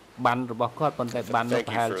បានរបស់គាត់ប៉ុន្តែបាននៅ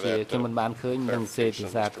ប្រហែលជាខ្ញុំមិនបានឃើញនឹងសេភា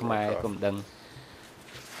សាខ្មែរក៏មិនដឹង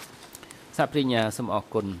សាព្រិញ្ញាសូមអរ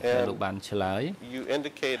គុណដែលលោកបានឆ្លើយ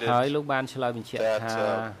ហើយលោកបានឆ្លើយបញ្ជាក់ថា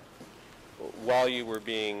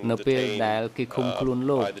នៅពេលដែលគេឃុំខ្លួន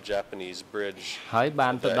លោកហើយបា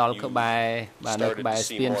នទៅដល់ក្បែរ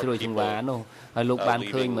ស្ពានជ្រោយចង្វានោះហើយលោកបាន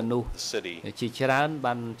ឃើញមនុស្សជាច្រើន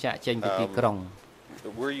បានចាក់ចេញពីទីក្រុង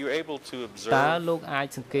តើលោកអាច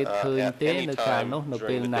សង្កេតឃើញទេនៅកាលនោះនៅ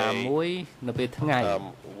ពេលណាមួយនៅពេលថ្ងៃ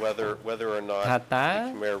ថាតើ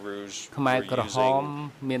ខ្មែរក្រហម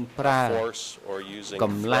មានប្រើក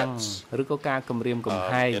ម្លាំងឬក៏ការគំរាមកំ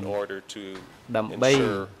ហែងដើម្បី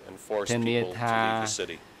ធានាថា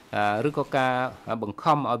ឬក៏ការបង្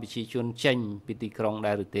ខំឲ្យប្រជាជនចេញពីទីក្រុង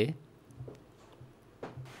ដែរឬទេ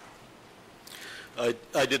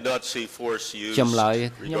I did not see force used ចម្លើយ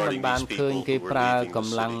ខ្ញុំមិនបានឃើញគេប្រើក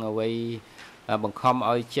ម្លាំងអ្វីបង្ខំ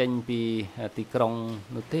ឲ្យចេញពីទីក្រុង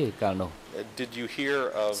នោះទេកាលនោះ Did you hear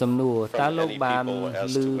of សំណួរតើលោកបាន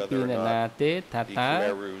ឮពីអ្នកណាទេថាតើ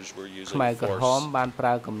ខ្មែរក្រហមបានប្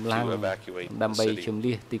រើកម្លាំងដើម្បីជំ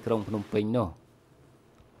នះទីក្រុងភ្នំពេញនោះ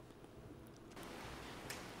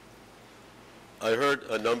I heard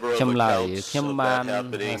a number of ចម្លើយ accounts ខ្ញុំ of បាន that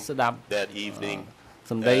happening ស្ដាប់ that evening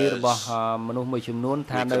សម្ដីរបស់មនុស្សមួយចំនួន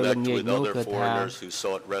ថានៅល្ងាច with នោះ other គឺថា foreigners who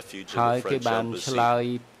sought refuge in ហើយ the គេ French បានឆ្លើ embassy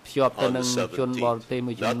យភ្ជាប់ទៅនឹងជនបរទេស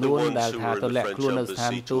មួយចំនួនដែលថាទៅលាក់ខ្លួននៅស្ថា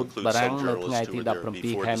នទូតបារាំងនៅថ្ងៃទី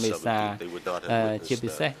17 ខែមេសា ជា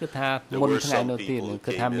ពិសេសគឺថាមុនថ្ងៃនោះទៀត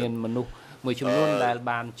គឺថាមានមនុស្សមួយចំនួនដែល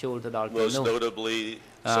បានចូលទៅដល់ទី most នោះ notably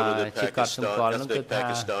some of the ethnic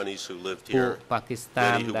Pakistanis who lived ពួក here ប៉ាគីស្ថា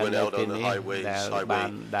ន many who ដែល went នៅ out ទី on the នេះ highways ដែល highway បាន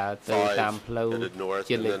ដើរទៅតាមផ្លូវ headed north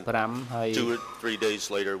ជា and លេខ then 5ហើយ 2 or 3 days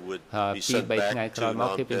later would be ពី sent 3 back ថ្ងៃ to ក្រោយមក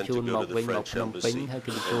គេ Phnom បញ្ Penh ជូ to ន go មក to the វិញមក French ភ្នំពេញ embassy ហើយ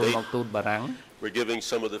គេបញ្ជូនមកទូតបារាំង we're giving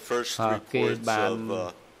some of the first reports of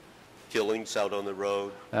killings out on the road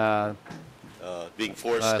being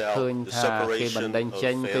forced out ឃើញ the ថាគេ separation បណ្ដេញ of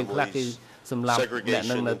ចេញពេលខ្លះគេ families សម្លាប់អ្នក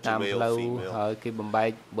នឹងនៅតាមផ្លូវហើយគេបំបែក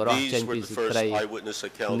បរិសុទ្ធចេញ These ពី were the ស្ត្រី first eyewitness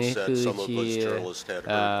accounts នេះ that គឺ some of ជា us journalists had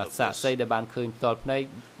heard of សាក្សីដែលបានឃើញផ្ទាល់ភ្នែក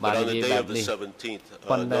បាន But និ on យា the យ day បែ of ប the នេះ 17th,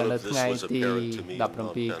 ប៉ុន្តែ none នៅ of this ថ្ងៃ was ទី apparent to me in Phnom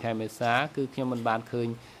 17 ខែ Penh. មេសាគឺខ្ញុំមិនបានឃើញ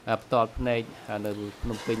ផ្ទាល់ភ្នែកនៅភ្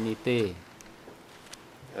នំពេញនេះទេ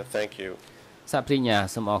Thank you. សាព្រិញ្ញា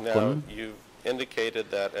សូមអរគុណ Now, you indicated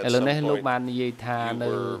that ឥ at ឡូវ some នេះលោក point បាននិយាយថានៅ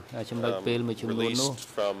you were ចំណុចពេលមួយចំនួននោះ released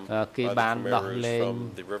from គេបាន the ដោះលែង from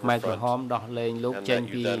the ខ្មែរក្រហម riverfront ដោះលែងលោក and ចេញ that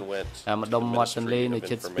you ពី then went ម្ដុំ to the មាត់ទន្លេ Ministry នៅ of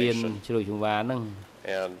ជិតស្ពាន Information. ជ្រោយចង្វាហ្នឹង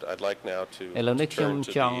And I'd like now to ឥឡូវនេះខ្ញុំ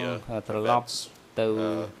turn ច to ង់ the ត្រឡប់ events ទៅ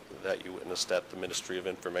that you witnessed at the Ministry of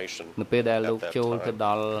Information នៅពេលដែលលោក at that ចូលទៅ time. ដ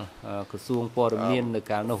ល់ក្រសួងព័ត៌មាននៅ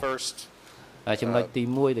កាលនោះ First, ចំណុចទី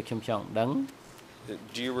1ដែលខ្ញុំចង់ដឹង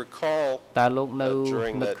do you recall តើលោកនៅ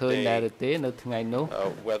during នឹក that ឃើញដែរ day ឬទេនៅថ្ងៃនោះ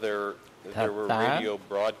whether there were តើ radio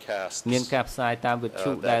broadcasts មានការផ្សាយតាមវិទ្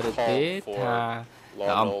យុដែរឬទេថា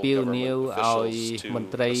អំពាវនាវឲ្យមន្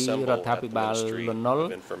ត្រីរដ្ឋាភិបាលលន់នល់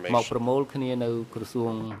មកប្រមូលគ្នានៅក្រសួ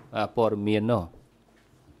ងព័ត៌មាននោះ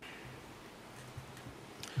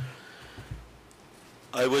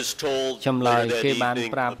I was told ចម្លើយ later that គេបាន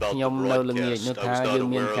evening ប្រាប់ about ខ្ញុំ the នៅល្ងាចនោះ broadcast. I ថា was យើង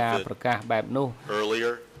not មាន aware ការ of ប្រ it កាសបែបនោះ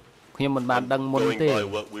earlier. ខ្ញុំមិនបានដឹងមុន Going ទេ by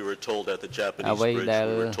what we were told at the Japanese អ្វី bridge, ដែល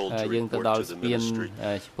we were told to យើងទៅ report ដល់ to the ស្ពាន ministry.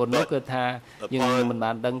 ជប៉ុននោះគឺថាយើងមិន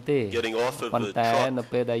បានដឹងទេ Getting off of ប៉ុន្ the តែ truck, នៅ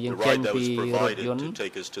ពេលដែលយើង the ចេញ ride that ពី was រថ provided យន្ត to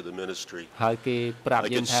take us to the ministry. ហើយគេប្រាប់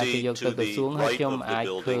I យើង could ថាគេ see យកទៅ to ក្រ the សួងហើយ right ខ្ញុំ of the អាច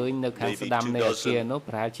ឃើញ building នៅខាង maybe ស្ដាំនៃ 2 អគារ dozen នោះ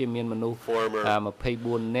ប្រហែលជាមានមនុស្ស former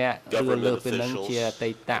 24នាក់ឬលើស government ពីនឹង officials ជាអ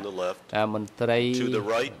តីត on the left. មន្ត្រី To the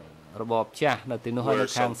right របបចាស់នៅទីនោះហើយ were នៅ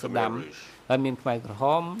ខាង some ស្ដាំ Khmer Rouge. ហើយមានខ្មែរក្រហ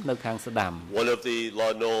មនៅខាងស្ដាំ One of the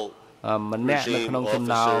Lon Nol ម្នាក់នៅក្នុងចំ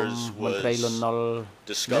ណោមមន្ត្រីលន់នល់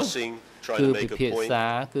discussing, trying គឺ to ពិ make a ភា point ក្សា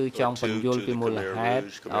គឺចង់បញ្យល់ពីមូលហេតុ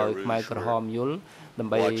ឲ្យខ្មែរក្រហមយល់ដើ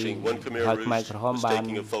ម្បី watching. One Khmer ឲ្យខ្មែរ Rouge ក្រហម was បាន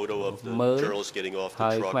taking a photo of the មើល journalist getting off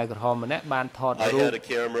ហើយ the ខ្មែរ truck. ក្រហមម្នាក់បានថត I រូប had a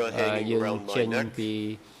camera hanging យើង around ចេ my ញ neck. ពី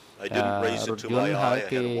I didn't raise រ it ថ to យន្ត my ហើយ eye.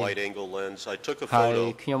 I គេ had a wide angle lens. I took a ហើយ photo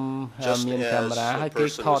ខ្ញុំមាន just កា as មេរ៉ាហើយ a គេ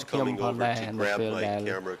person ថត was ខ្ញុំ coming ផង over ដែរ to នៅ grab ពេល my ដែល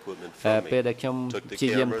camera equipment ពេល from me. ដែលខ្ញុំ Took the ជា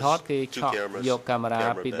យាម cameras, ថតគេ two ឆក់ cameras, យកកាមេរ៉ា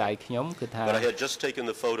camera ពីដៃ bag. ខ្ញុំគឺថា But I had just taken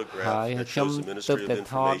the ហើ photograph យ that ខ្ញុំ shows the ទើប Ministry តែ of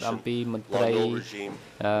ថតអំពី Information, មន្ត្រី Lon Nol regime,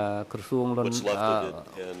 ក្រសួងលន់ what's left of it,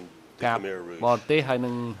 and the ការប Khmer បរ Rouge. ទេសហើយនឹ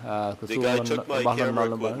ងក្រ The សួង guy លន់ took រ my របស់លន់ន camera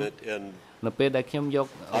ល់របស់ equipment and នៅពេលដែលខ្ញុំយក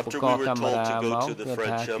ឧប after ករ we ណ៍ were កាមេ told រ៉ា to go មក to the គឺ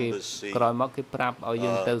ថា French គេ embassy, ក្រោយមកគេប្រាប់ឲ្យ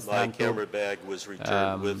យើងទៅស្ថា my នទូត camera bag was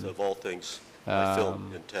returned with, of all things, my film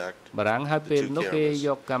intact. បារាំងហើយពេលនោះគេយ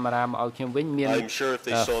កកាមេរ៉ាមកឲ្យខ្ញុំវិញមាន I'm sure if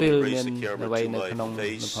they saw me film raise មាន the camera អ្វី to នៅ my ក្នុង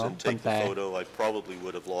face ផង and ប៉ុ take ន្ the តែ photo, I probably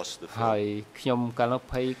would have lost the ហើយ film. ខ្ញុំកាលនោះ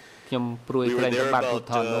ភ័យខ្ញុំព្រួយ We ក្រែ were ង there បាត់ about រូប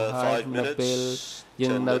ថតនោះហើយ 5 នៅពេល minutes, យើ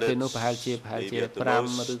ង 10 នៅទីនោះ minutes, ប្រហែលជា maybe at the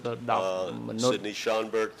 5 most. ឬក៏10មិនិត Sydney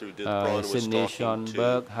Schonberg through Dit Pran was Sydney talking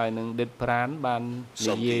Schonberg to ហើយនឹង Dit Pran បាន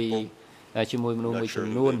និយាយជាមួយមនុស្សមួយចំ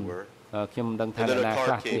នួនខ្ញុំមិនដឹងថាអ្នកណា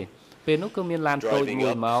ខ្លះទេពេលនោះក៏មានឡានតូចមួ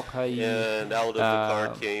យមកហើយ and out of the car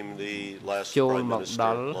came the last ចូល Prime មក Minister, ដ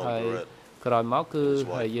ល់ហើយ Longaret. ក្រោយមកគឺ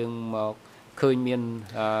ហើយយើងមកឃើញមាន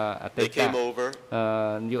អតី They ត came over.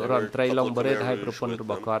 នាយករដ្ឋមន្ត្រីឡុងបារ៉េតហើយប្រពន្ធរ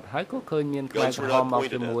បស់គាត់ហើយក៏ឃើញមានខ្មែរ Guns ក្រ were ហម not មក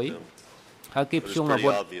pointed ជាមួយ at them. ហើយគេព្យួងអាវុ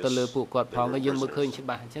ធទៅលើពួកគាត់ផងហើយយើងមើលឃើញច្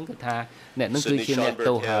បាស់អញ្ចឹងគឺថាអ្នកនឹងគឺជាអ្នក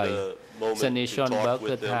ទោសហើយ Sydney Schonberg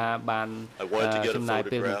គឺថាបានចំណាយ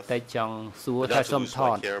ពេលបន្តិចចង់សួរថាសុំថ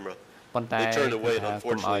ត ប៉ុន្តែ They turned away, and ថា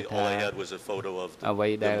កុំឲ្យ unfortunately, ថា all I had was a photo of អ្វី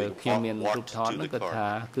them ដែល being ខ្ញុំមានរូប walked ថត to នោះ the គឺថា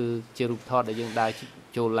car. គឺជារូបថតដែលយើងដើរ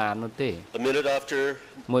ចូលឡាននោះទេ A minute after,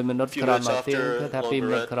 1 មីនិតក្រោយមកទៀតគឺថា2មី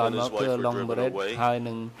និតក្រោយមកគឺ Long Barrett ហើយ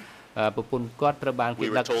នឹងប្រពន្ធគាត់ត្រូវបានគេ we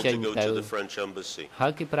ដឹ were ក told ចេញ to go ទៅ to the French embassy. ហើ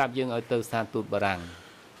យគេប្រាប់យើងឲ្យទៅស្ថានទូតបារាំង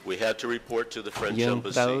We had to report to the French យើង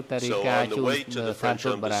ត្រូវ embassy. តែរាយ So ការ on ណ៍ the ជូន way to the ស្ថាន French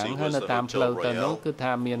ទូតបារាំង embassy ហើយ was នៅ the តាមផ្លូវ Hotel ទៅនោះ Royale, គឺ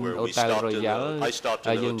ថាមាន where អូ we តែល stopped រ៉ូ in យ៉ាល់ the, I stopped in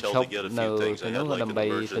the យើង hotel ឈប់ to get a នៅ few things. ទៅ I នោះ had like ដើម្បី an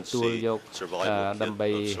ទទួល emergency យក survival ដើម្បី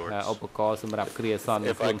kit of ឧ sorts. បករណ៍សម្រាប់គ្រាអាសន្ន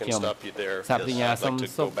នៅ If ខ្លួន I can ខ្ញុំ stop you there, សា yes, ភិញ្ញា I'd សូម like to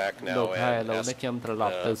សុខ go back លោក now ហើយឥ and ឡូវ ask នេះខ្ញុំត្រឡ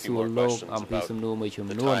ប់ទៅ a សួ few រ more លោក questions អំពី about សំណួរមួយចំ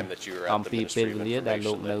the នួន time that you were at អំ the ពីពេល Ministry of វេលាដែល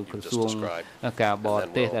លោក Information នៅ that you ក្រ just សួង described. ការបរ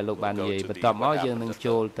ទេសដែលលោកបាននិយាយបន្ទាប់មកយើងនឹង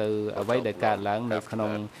ចូលទៅអ្វីដែលកើតឡើងនៅក្នុ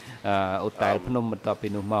ងអូតែលភ្នំបន្ទាប់ពី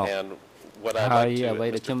នោះមក And what I'd ហើយ like to, អ្វី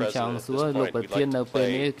ដែល Mr. ខ្ញុំចង់ President, សួរ at លោក this ប្រ point, we'd ធាន like នៅ to ពេល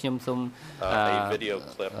play នេះខ្ញុំសូម a video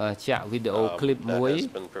clip ចាក់វីដេអូឃ្លីប that មួយ has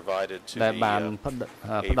been provided to ដែលបាន the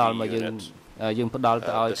ផ្ដល់មកយើង unit. យើងផ្ដល់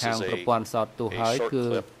ទៅឲ្យ This ខាង is ប្រព័ន្ធសោតទស្សន៍ហើយ short គឺ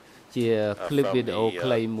ជាឃ្លីប from វីដេអូ the ខ្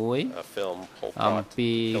លីមួយ film Pol អំ Pot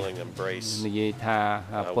ពី Killing Embrace និយាយថា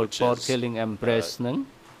Pol which Pot is, Killing Embrace ហ្នឹង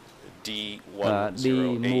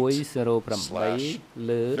D108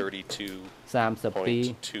 លើ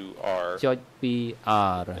 32.2R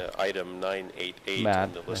 32.2R item 988 បាទ in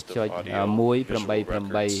the list of ចុច audio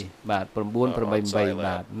 188 បាទ 988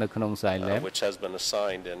 បាទនៅក្នុង Scilab which has been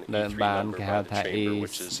assigned an ដែល E3 បាន number គេ by ហៅ the ថា chamber,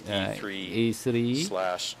 which is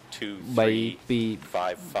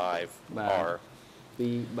E3/2355R.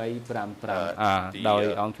 2355 ដោយ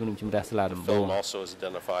អង្គជំនុំជម្រះសាលាដំបូង Film also is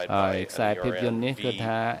identified ហើ by យខ្សែភាពយន្តនេះគឺ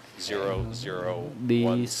ថា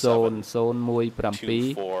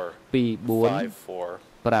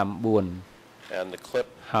D00172459 and the clip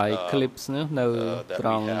ហើយ clips នោះនៅ that ត្រ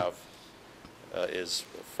ង់ we have is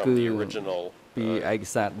from គឺ the original ពីឯក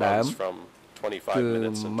សារដើម runs from 25 គឺ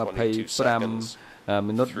minutes and 22 seconds 25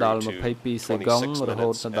 មីនិតដល់22សេកុងរហូ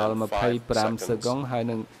តដល់25សេកុងហើយ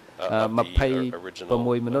នឹង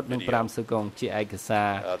26មីនិតនិង5សេកុងជាឯកសារ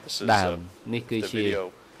ដើមនេះគឺ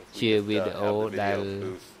ជាវីដេអូដែល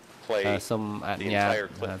សូមអនុញ្ញាត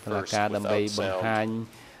តុលាការដើម្បីបង្ហាញ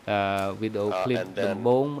វីដេអូឃ្លីបដំ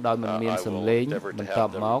បូងដោយមិនមានសំឡេងបន្ទា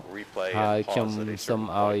ប់មកហើយខ្ញុំសូម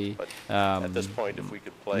ឲ្យ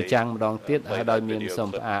បញ្ចាំងម្ដងទៀតហើយដោយមានសូម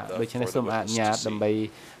ផ្អាកដូច្នេះសូមអនុញ្ញាតដើម្បី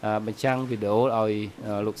បញ្ចាំងវីដេអូឲ្យ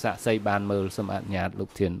លោកសាក់សីបានមើលសូមអនុញ្ញាតលោក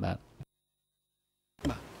ធានបាទ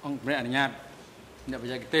អង្គព្រះអនុញ្ញាតអ្នកប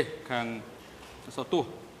ច្ចេកទេសខាងសោតទស្ស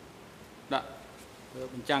ន៍ដាក់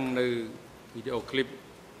បញ្ចាំងនៅវីដេអូឃ្លីប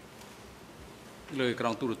លើអេក្រ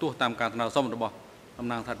ង់ទូរទស្សន៍តាមការថ្នើសុំរបស់តំ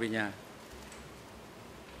ណាងថាត់វិញ្ញា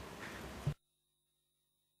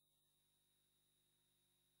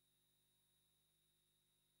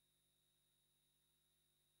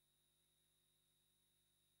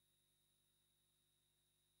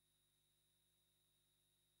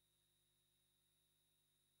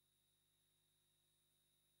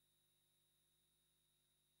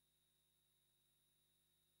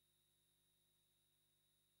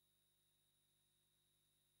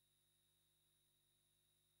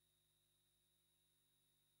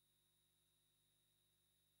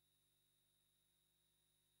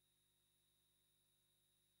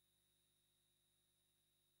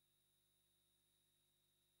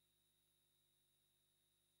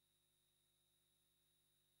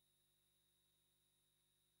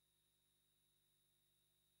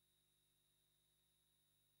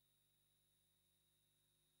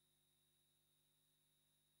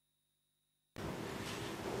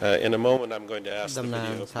In a moment, I'm going to ask the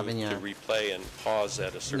video booth to replay and pause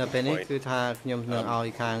at a certain point.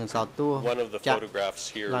 One of the photographs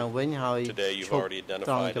here today you've already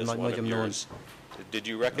identified as one of yours. Did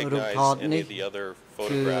you recognize any of the other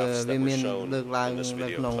photographs that were shown in this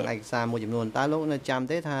video clip?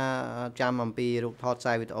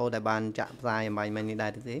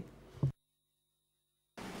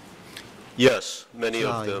 Yes, many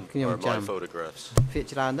of them are my photographs.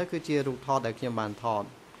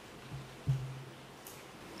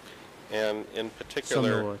 And in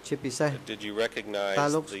particular, did you recognize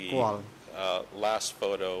the last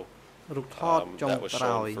photo that was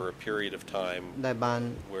shown for a period of time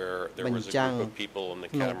where there was a group of people and the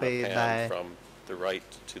camera panned from the right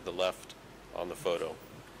to the left on the photo?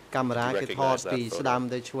 Did you recognize that photo?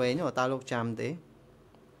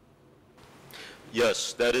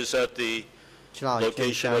 Yes, that is at the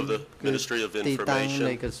location of the Ministry of Information.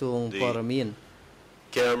 The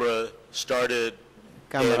camera started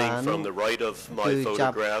panning from the right of my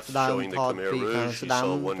photograph showing the Khmer Rouge. You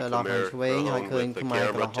saw one Khmer Rahong with the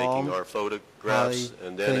camera taking our photographs,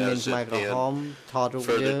 and then as it panned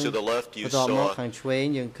further to the left, you saw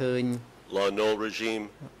La Nol regime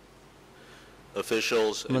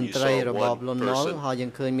officials, and you saw one person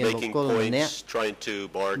making points, trying to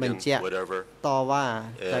bargain, whatever.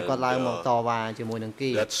 And,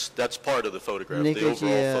 that's part of the photograph. The overall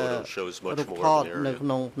photo shows much more of the area.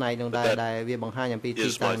 But that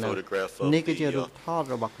is my photograph of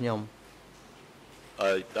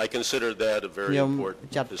I consider that a very important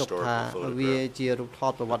historical photograph. ជារូបថ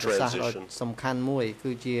តប្រវត្តិសាស្ត្រដ៏សំខាន់មួយ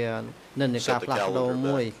គឺជានិន្នាការផ្លាស់ប្ដូរ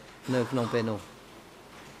មួយនៅក្នុងពេលនោះ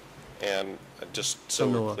And just so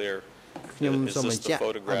we're clear, ខ្ញុំសូមបញ្ជាក់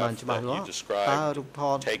ឲ្យបានច្បាស់លាស់តើរូបថ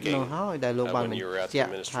តនោះហើយដែលលោកបានបញ្ជាក់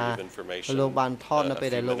ថាលោកបានថតនៅពេល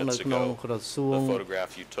ដែលលោកនៅក្នុងក្រសួង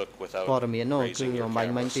ព័ត៌មាននោះគឺអំបញ្ញ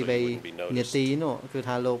មិញពី3នាទីនោះគឺ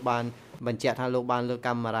ថាលោកបានបញ្ជាក់ថាលោកបានលើក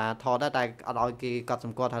កាមេរ៉ាថតតែអត់ឲ្យគេកត់ស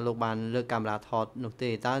ម្គាល់ថាលោកបានលើកកាមេរ៉ាថតនោះទេ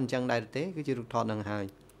តើអញ្ចឹងដែរទេគឺជារូបថតនឹងហើយ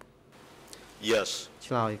Yes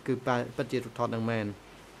ឆ្លើយគឺពិតជារូបថតនឹងមែន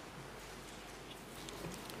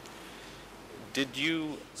Did you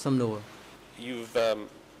សំណួរ You've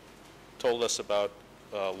told us about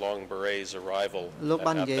Long Beret's arrival លោក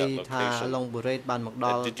បាននិយាយថា Long Beret បានមកដ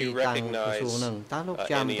ល់ទីតាំងក្រសួងនឹងតើលោក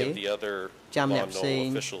ចាំទេចាំអ្នកផ្សេង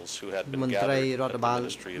មន្ត្រីរដ្ឋបាល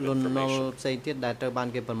លន់នល់ផ្សេងទៀតដែលត្រូវបាន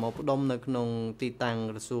គេប្រមូលផ្ដុំនៅក្នុងទីតាំង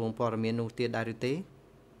ក្រសួងព័ត៌មាននោះទៀតដែរឬទេ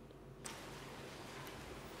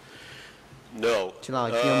No ឆ្លើយ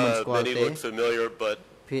ខ្ញុំមិនស្គាល់ទេ Many look familiar but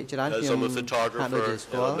ភាគច្រើនខ្ញុំ I'm a photographer and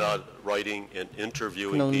I'm not writing and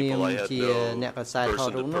interviewing people I had no អ្នកកសែតថត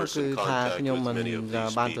រូបនោះគឺថាខ្ញុំមិន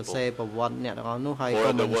បានសរសេរប្រវត្តិអ្នកទាំងអស់នោះហើយក៏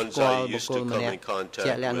មិនស្គាល់បុគ្គលម្នាក់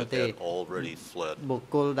ជាក់លាក់នោះទេបុ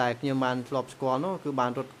គ្គលដែលខ្ញុំបានធ្លាប់ស្គាល់នោះគឺបា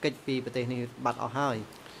នរត់គេចពីប្រទេសនេះបាត់អស់ហើយ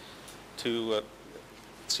To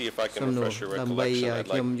see if I can refresh your recollection I'd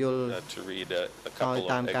like to read a couple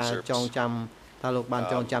of excerpts ថាលោកបាន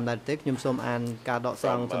ចងចាំដែរទេខ្ញុំសូមអានការដកស្រ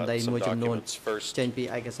ង់សម្ដីមួយចំនួនចេញពី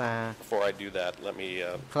ឯកសារ Before I do that let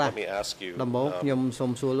me ask you ដំបូងខ្ញុំសូ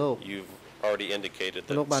មសួរលោក You've already indicated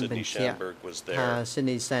that Sidney Schanberg was there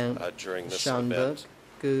during this event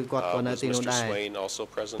គឺគាត់ក៏នៅទីនោះដែរ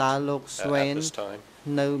តើលោក Swain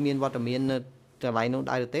នៅមានវត្តមាននៅកន្លែងនោះ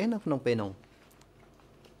ដែរទេនៅក្នុងពេលនោះ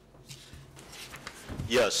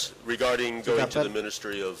Yes, regarding going to the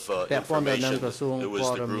Ministry of Information, it was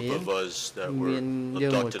the group of us that were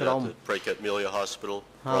abducted at the Prekhet Melia Hospital,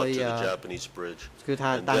 brought to the Japanese bridge,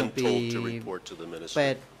 and then told to report to the ministry. ពេ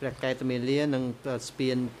ទ្យព្រះកែតមេលានិងស្ពា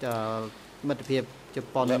នមិត្តភាពជ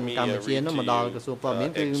ប៉ុនកម្ពុជានោះមកដល់ក្រសួងព័ត៌មា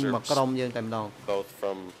នគឺមកក្រុមយើងតែម្ដង Both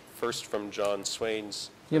first from John Swain's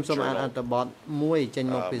ខ្ញុំសូមអានអត្ថបទមួយចេញ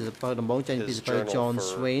មកពីសៀវភៅដំបូងចេញពីសៀវភៅ John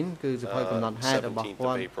Swain គឺសៀវភៅកំណត់ហេតុរបស់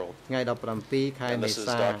គាត់ថ្ងៃ17ខែមេ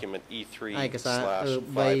សាឯកសារ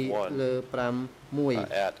 3/5/1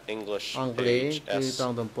 at English អង់គ្លេសគឺត្រ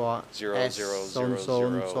ង់ទំព័រ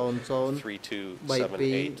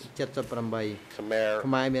S00003278 ខ្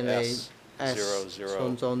មែរមានលេខ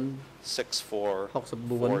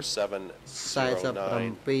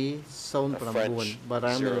S0064474709 បា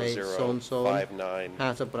រាំងមានលេខ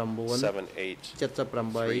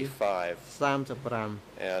 0059787835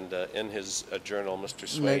 And in his journal Mr.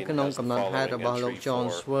 នៅ Swain ក្នុង has កំ the ណត់ហេតុ following របស់លោក entry John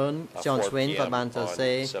for Swain គាត់បានសរ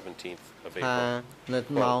សេរ 17th of ថា April នៅ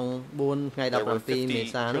ម៉ោង 4 ថ្ងៃ There were 17 មេ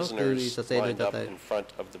សានោះគឺសរសេរដូច lined up ទៅ in front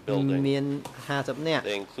of the building មាន 50 នាក់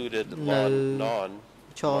They includedនៅ Lon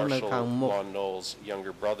ឈរនៅខាងមុខ Lon Noel's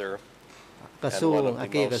younger brother ក្រសួងអ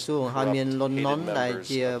គារក្រសួងហើយមានលន់ណុនដែល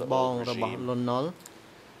ជាបងរបស់លន់ណុល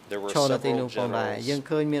There were ឈរនៅទីនោះ several ផងដែរយើង generals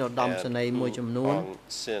ឃើញមានឧត្តមសេនីយ៍មួយចំនួន Hong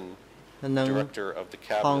Sin និង director of the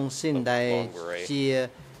ហង cabinet ស៊ីន of ដែល Long Beret ជា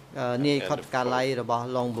នាយខុទ្ទកាល័យរបស់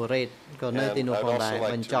Long Beret ក៏នៅទីនោះផងដែរ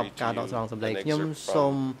បញ្ចប់ការដកស្រង់សម្លេងខ្ញុំសូ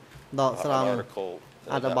មដកស្រង់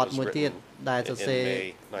អត្ថបទមួយទៀតដែលសរសេរ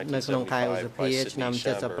នៅក្នុងខែឧសភាឆ្នាំ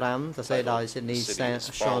75សរសេរដោយ Sidney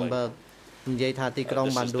Schanberg និយាយថាទីក្រុង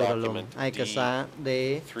បានដួលរលំឯកសារ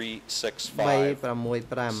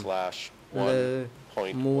D365 លើ 1.1.22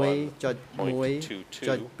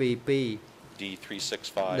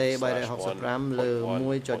 D365 D365 លើ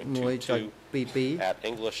 1.1.22 at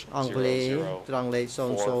English អង់គ្លេសត្រង់លេខ 00 44 49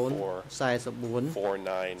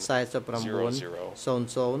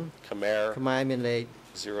 00 ខ្មែរមានលេខ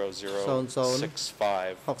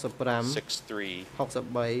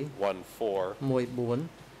 006563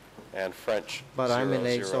 and French បារាំងមាន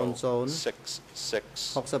លេខ 00 66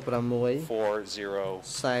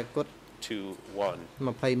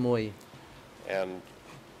 and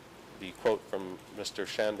the quote from Mr.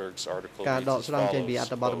 Schanberg's article ការដកស្រង់ចេញពីអត្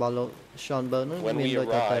ថបទរបស់លោក Schanberg នោះមានដូច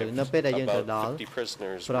ទៅនៅពេលដែលយើងទៅដល់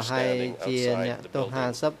ប្រហែលជាអ្នកទោស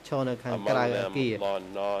50ឈរនៅខាងក្រៅអគារ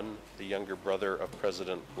the younger brother of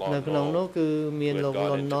President Lon នៅក្នុងនោះគឺមានលោក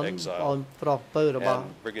Lon Nol អូនប្រុសពៅរបស់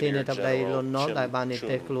ទីនាយកបតី Lon Nol ដែលបាននិ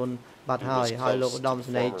ទេសខ្លួនបាត់ហើយលោកឧត្តម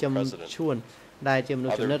សេនីយ៍ជឹមឈួនដែលជាមនុ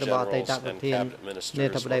ស្សចំណិតរបស់អតីតប្រធាននាយ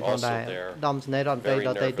កបតីផងដែរឧត្តមសេនីយ៍រដ្ឋមន្ត្រីដ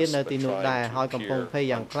ទៃទៀតនៅទីនោះដែរហើយកំពុងភ័យ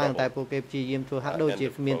យ៉ាងខ្លាំងតែពួកគេព្យាយាមធ្វើហាក់ដូចជា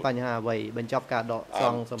គ្មានបញ្ហាអ្វីបញ្ចប់ការដកស្រ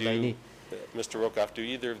ង់សម្លេងនេះ Mr. Rokoff, do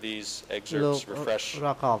either of these excerpts refresh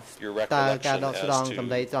your recollection as to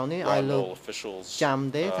Ron Noel officials who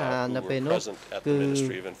were present at the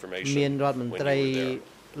Ministry of Information when you were there?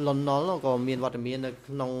 លន់ណុលក៏មានវត្តមាននៅ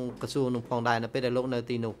ក្នុងក្រសួងនោះផងដែរនៅពេលដែលលោកនៅ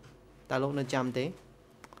ទីនោះតើលោកនៅចាំទេ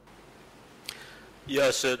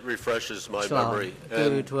Yes, it refreshes my memory.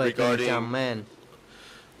 And regarding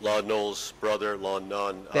Lon Nol's brother, Lon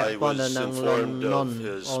Non, I was informed of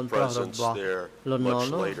his presence there much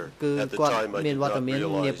later. At the time, I did not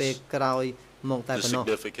realize the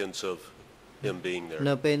significance of him being there.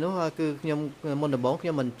 នៅពេលនោះគឺខ្ញុំមុនដំបូងខ្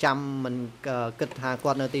ញុំមិនចាំមិនគិតថា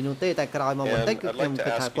គាត់នៅទីនោះទេតែក្រោយមកបន្តិចគឺខ្ញុំ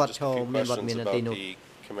គិតថាគាត់ឈរមានវត្តមាននៅទីនោះ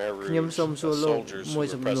ខ្ញុំសូមសួរលោកមួយ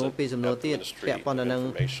សំណួរពីសំណួរទៀតពាក់ព័ន្ធទៅនឹង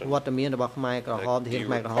វត្តមានរបស់ខ្មែរក្រហមទាហាន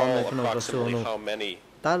ខ្មែរក្រហមនៅក្នុងក្រសួងនោះ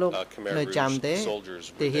តើលោកនៅចាំទេ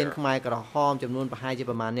ទាហានខ្មែរក្រហមចំនួនប្រហែលជា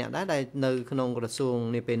ប្រមាណអ្នកដែរដែលនៅក្នុងក្រសួង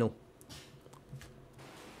នេះពេលនោះ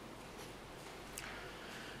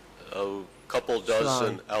couple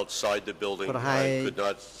dozen outside the building. I could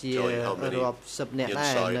not tell you how many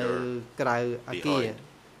inside or behind.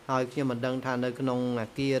 ហើយខ្ញុំមិនដឹងថានៅក្នុងអា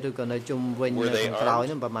គារឬក៏នៅជុំវិញនៅខាងក្រោយ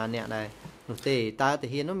នោះប្រហែលអ្នកដែរនោះទេតើទា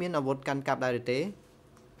ហាននោះមានអាវុធកាន់កាប់ដែរឬទេ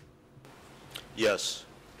Yes.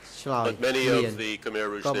 But many of the Khmer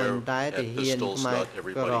Rouge there had pistols. Not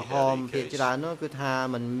everybody had AKs. ច្រើននោះគឺថា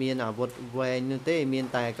มันមានអាវុធវែងនោះទេមាន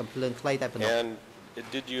តែកាំភ្លើងខ្លីតែប៉ុណ្ណោះ And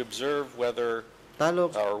did you observe whether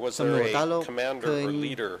or was there a commander or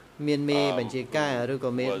leader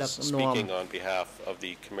speaking on behalf of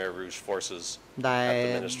the Khmer Rouge forces at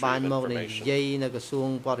the Ministry of Information?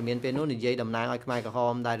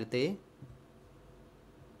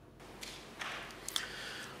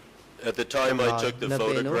 At the time I took the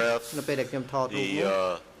photograph,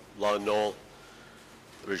 the Lon Nol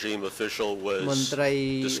regime official was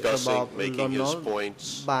discussing, making his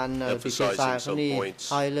points, emphasizing some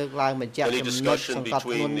points. Any discussion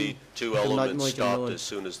between the two elements stopped as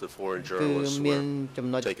soon as the foreign journalists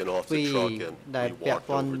were taken off the truck and we walked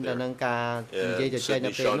over there. And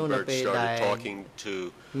Sidney Schoenberg started talking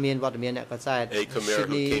to a Khmer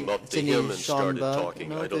who came up to him and started talking.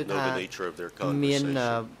 I don't know the nature of their conversation.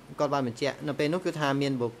 គាត់បានបញ្ជាក់នៅពេលនោះគឺថាមា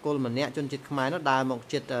នបុគ្គលម្នាក់ជនជាតិខ្មែរនោះដើរមក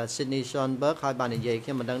ជិត Sidney Schoenberg ហើយបាននិយាយខ្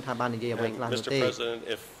ញុំមិនដឹងថាបាននិយាយអ្វីខ្លះនោះទេ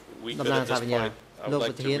តំណាងថាបញ្ញាលោក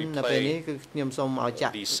ប្រធាននៅពេលនេះគឺខ្ញុំសូមឲ្យចា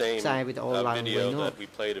ក់ផ្សាយវីដេអូឡើងវិញនោះ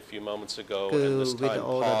គឺវីដេ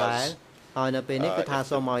អូដដែលហើយនៅពេលនេះគឺថា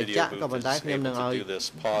សូមឲ្យចាក់ក៏ប៉ុន្តែខ្ញុំនឹងឲ្យ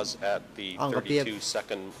អង្គភាព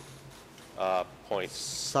point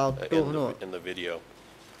in the video.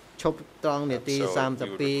 ឈប់ត្រង់នាទី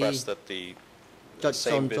 32 the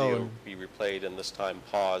same video be replayed and this time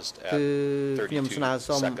paused at 32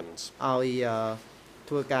 seconds. ឲ្យ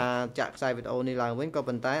ធ្វើការចាក់ផ្សាយវីដេអូនេះឡើងវិញក៏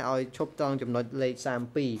ប៉ុន្តែឲ្យឈប់ត្រង់ចំណុចលេខ 32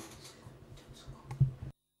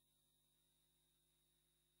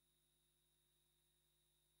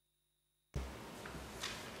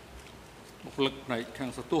 បុគ្គលិកផ្នែកខាង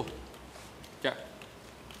សទស្សន៍ចាក់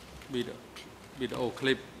វីដេអូឃ្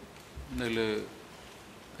លីបនៅលើ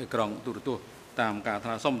អេក្រង់ទូរទស្សន៍តាមការថ្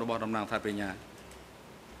លែងសុំរបស់តំណាងថាបញ្ញា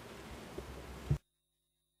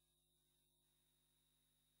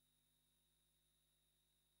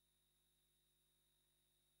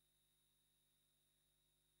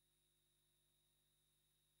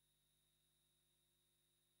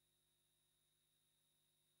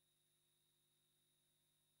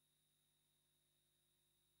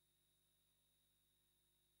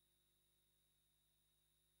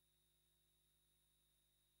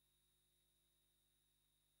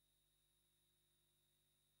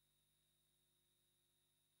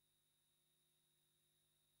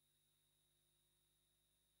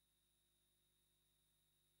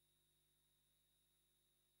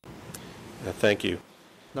Thank you.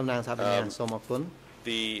 តំណាងថាបញ្ញាសូមអរគុណ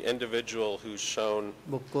The individual who's shown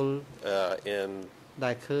បុគ្គល in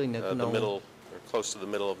ដែលឃើញនៅក្នុង the middle or close to the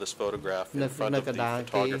middle of this photograph in front of the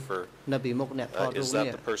photographer នៅពីមុខអ្នកថតរូប is that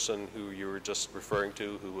the person who you were just referring to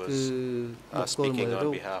who was speaking on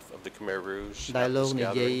behalf of the Khmer Rouge ដែលលោកនិ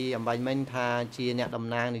យាយអំបញ្ញមិញថាជាអ្នកតំ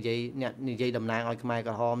ណាងនិយាយតំណាងឲ្យខ្មែរ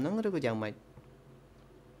ក្រហមហ្នឹងឬក៏យ៉ាងម៉េច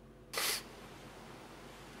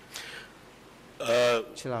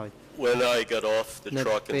ឆ្លើយ When I got off the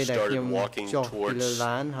truck and started walking towards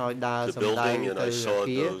the building and I saw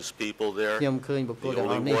those people there, the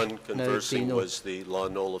only one conversing was the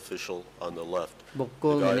Lon Nol official on the left. The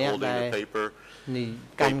guy holding the papers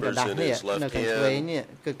in his left hand. I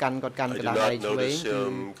did not notice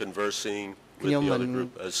him conversing with the other group.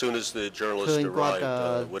 As soon as the journalist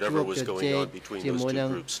arrived, whatever was going on between those two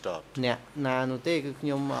groups stopped. And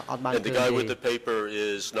the guy with the paper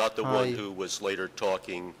is not the one who was later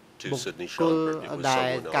talking to Sydney គល Schonberg. It was ដែល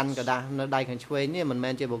someone កាន់ else. កដាស់នៅដៃខាងឆ្វេងនេះមិនមែ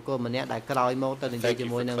នជាបុគ្គលម្នាក់ដែលក្រោយមកទៅនិយាយជា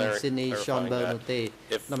មួយនឹង Sydney Schonberg នោះទេ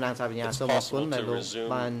តំណាងសារវិញ្ញាសូមអរគុណដែលលោក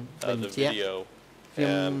បានបញ្ជាក់ខ្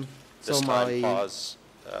ញុំសូមឲ្យ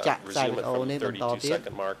ចាក់ខ្សែវីដេអូនេះបន្តទៀត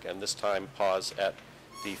and this time pause at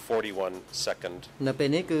the 41 second នៅពេល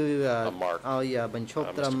នេះគឺឲ្យបញ្ឈប់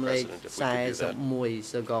ត្រឹមលេខ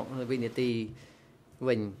41សកលវិនាទី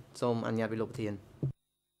វិញសូមអនុញ្ញាតពីលោកប្រធាន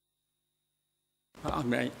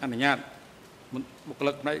អនុញ្ញាតបុគ្គ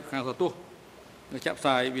លិកផ្នែកខាងសទោសចាក់ផ្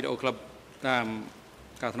សាយវីដេអូក្លឹបតាម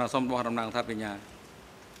ការស្នើសុំរបស់តំណាងថាបញ្ញា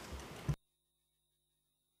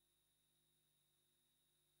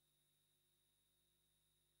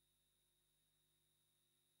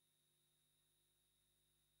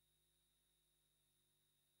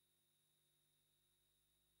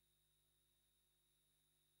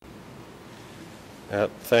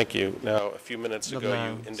Thank you. Now, a few minutes ago,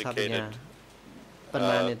 you indicated that there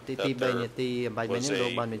was a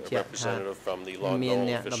representative from the Lon Nol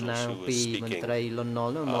officials who was speaking.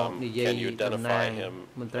 Can you identify him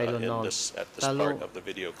at this part of the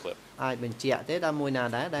video clip? អាចបញ្ជាក់ទេដល់មួយណា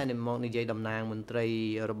ដែរដែលមកនិយាយតំណាងមន្ត្រី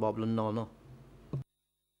របបលន់នល់នោះ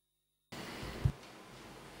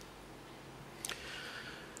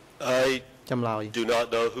I do not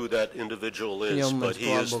know who that individual is, but he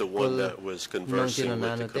is the one that was conversing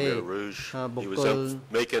with the Khmer Rouge. He was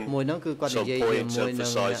making some points,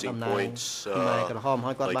 emphasizing points,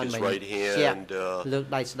 like his right hand,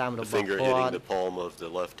 the finger hitting the palm of the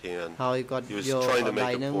left hand. He was trying to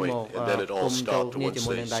make a point, and then it all stopped once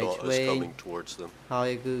they saw us coming towards them. ហើយ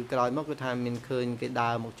គឺក្រោយមកគឺថាមានឃើញគេដើ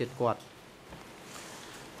រមកជិតគាត់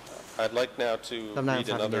I'd like now to read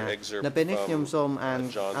another excerpt នៅពេលនេះខ្ញុំសូមអាន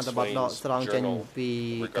from អត្ថបទដកស្រង់ចេញពី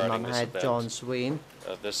កំណត់ហេតុ John Swain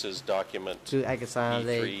This is document គឺឯកសារ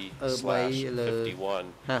លេខ E3/51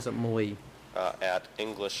 at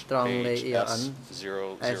English page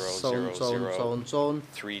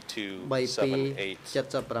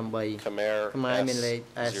S00003278 Khmer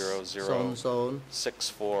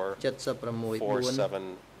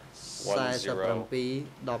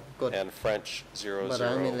S006474 and French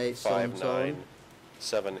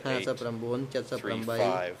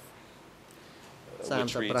 00597835,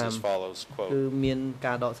 which reads as follows, quote, At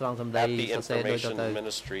the Information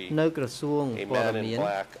Ministry, a man in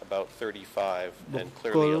black, about 35, and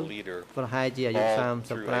clearly a leader, bawled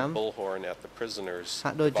through a bullhorn at the prisoners,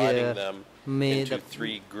 dividing them into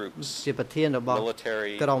three groups,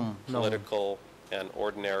 military, political, and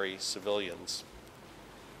ordinary civilians.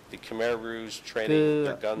 The Khmer Rouge training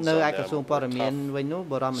their guns on them were tough,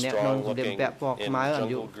 strong-looking, in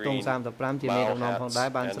jungle green, mile hats, and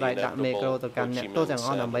inevitable Ho Chi Minh sandals.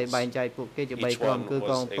 Each one was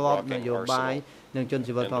a walking arsenal. End of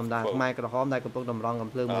quote.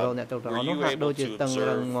 Were you able to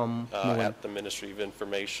observe at the Ministry of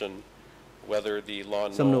Information whether the Lon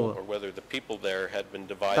Nol or whether the people there had been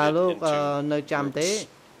divided into groups?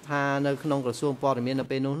 ថានៅក្នុងក្រសួងព័ត៌មាននៅ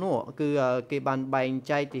ពេលនោះគឺគេបានបែង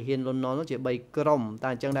ចែកទាហានលន់នល់នោះជា3ក្រុមតើ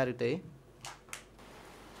អញ្ចឹងដែរឬទេ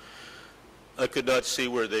I could not see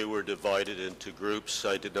where they were divided into groups.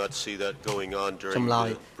 I did not see that going on during the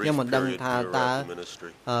brief period we were at the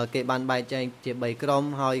ministry. គេបានបែងចែកជា3ក្រុម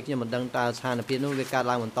ហើយខ្ញុំមិនដឹងតើស្ថានភាពនោះវាកើត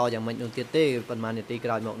ឡើងបន្តយ៉ាងម៉េចនោះទៀតទេប៉ុន្មាននាទីក្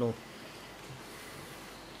រោយមកនោះ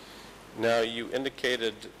Now you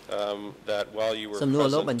indicated that while you were សំណួរ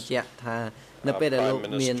លោកបញ្ជាក់ថានៅពេលដែលលោក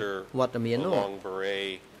មានវត្តមាននោះ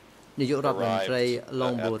នាយករដ្ឋមន្ត្រី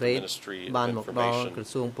Long Beret បានមកដល់ក្រ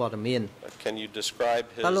សួងព័ត៌មាន Can you describe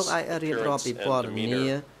his តើលោកអាចរៀបរាប់ពីព័ត៌មាន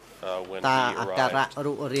តើអាការៈ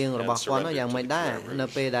រូបរាងរបស់គាត់នោះយ៉ាងម៉េចដែរនៅ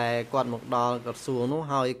ពេលដែលគាត់មកដល់ក្រសួងនោះ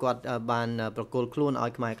ហើយគាត់បានប្រគល់ខ្លួនឲ្យ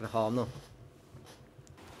ខ្មែរក្រហមនោះ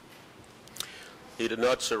He did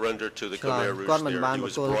not surrender to the Khmer Rouge there. He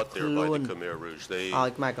was brought there by the Khmer Rouge. They ឲ្យ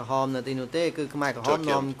ខ្មែរក្រហមនៅទីនោះទេគឺខ្មែរក្រហម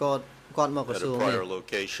នាំគាត់មកក្រសួងនេះ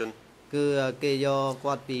គឺគេយក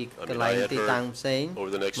គាត់ពីកន្លែងទីតាំងផ្សេងមក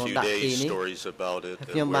ដាក់ទីនេះ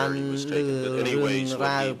ខ្ញុំបានឮរឿង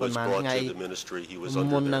រ៉ាវប្រហែលថ្ងៃ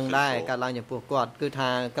មុននឹងដែរកើតឡើងចំពោះគាត់គឺថា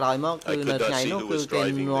ក្រោយមកគឺនៅថ្ងៃនោះគឺគេ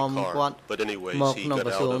នាំគាត់មកក្នុងក្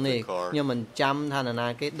រសួងនេះខ្ញុំមិនចាំថានរណា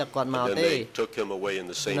គេដឹកគាត់មកទេ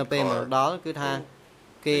នៅពេលមកដល់គឺថា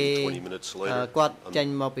គេគាត់ចេញ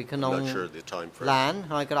មកពីក្នុងឡាន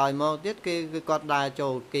ហើយក្រោយមកទៀតគេគាត់ដើរចូ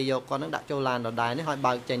លគេយកគាត់នឹងដាក់ចូលឡានដដែលនេះហើយ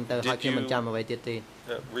បើកចេញទៅហើយខ្ញុំមិនចាំអ្វីទៀតទេ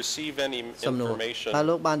សំណួរតើ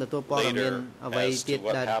លោកបានទទួលព័ត៌មានអ្វីទៀត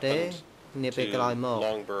ដែរទេនាពេលក្រោយមក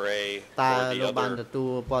តើលោកបានទទួល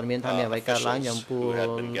ព័ត៌មានថាមានអ្វីកើតឡើងចំពោះ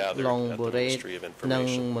Long Beret និង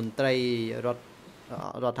មន្ត្រីរ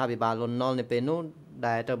ដ្ឋាភិបាលលន់នល់នៅពេលនោះ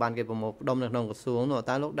ដែលត្រូវបានគេប្រមូលផ្ដុំនៅក្នុងក្រសួងនោះ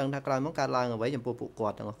តើលោកដឹងថាក្រោយមកកើតឡើងអ្វីចំពោះពួកគា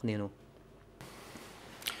ត់ទាំងអស់គ្នានោះ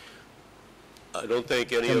I don't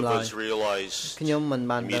think any of us realized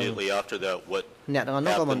immediately after that what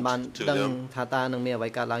happened to them.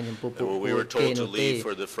 When we were told to leave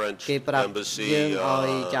for the French embassy,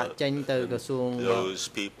 those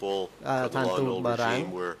people of the Lon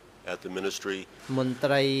regime were at the ministry.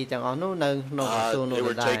 They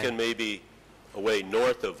were taken maybe away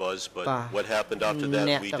north of us, but what happened after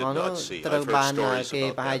that we did not see. I've heard stories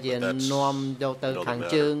about that, but that's another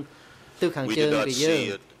matter. We did not see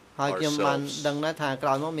it. ហើយខ្ញុំបានដឹងដែរថាក្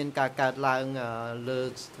រោយមកមានការកើតឡើងលើ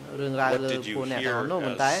រឿងរ៉ាវលើពួកអ្នកទាំងនោះ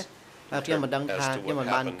ប៉ុន្តែខ្ញុំមិនដឹងថាខ្ញុំមិន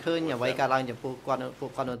បានឃើញអ្វីកើតឡើងចំពោះគាត់ពួក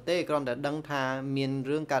គាត់នោះទេគ្រាន់តែដឹងថាមាន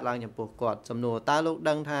រឿងកើតឡើងចំពោះគាត់សំណួរតើលោក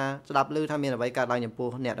ដឹងថាស្ដាប់ឮថាមានអ្វីកើតឡើងចំពោះ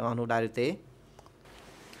អ្នកទាំងអស់នោះដែរឬទេ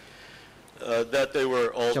that they were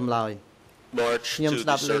all ចម្លើយ ខ្ញុំស្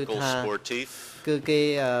ដាប់ឮថាគឺគេ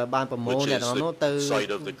បានប្រមូលអ្នកទាំងអស់នោះទៅ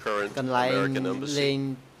កន្លែងលេង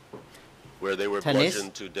where they were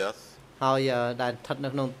bludgeoned to death. ហើយដែលស្ថិតនៅ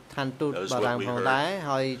ក្នុងឋានទូតបារាំងផងដែរ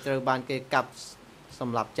ហើយត្រូវបានគេកាប់ស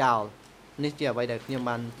ម្លាប់ចោលនេះជាអ្វីដែលខ្ញុំ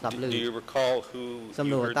បានស្ដាប់ឮ Do you recall who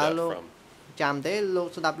you heard that from? ចាំទេលោក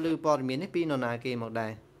ស្ដាប់ឮព័ត៌មាននេះពីនរណាគេមកដែ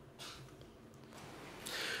រ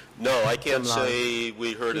No, I can't say we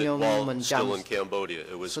heard it while still in Cambodia.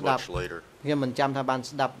 It was much later. ខ្ញុំមិនចាំថាបាន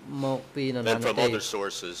ស្ដាប់មកពីនរណាទេ And from other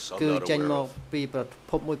sources I'm not aware of. គឺចេញមកពីប្រ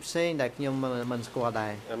ភពមួយផ្សេងដែលខ្ញុំមិនស្គាល់ដែ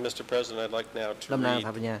រ Mr. President, I'd like now to ដំណើរ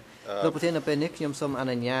ថាបញ្ញាលោកប្រធាននៅពេលនេះខ្ញុំសូមអ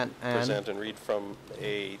នុញ្ញាតអាន present and read from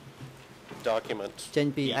a document ចេញ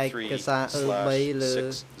ពីឯកសារ3លើ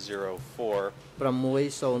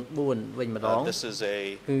 604 វិញម្ដង This is a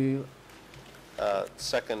គឺ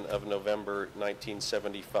 2nd of November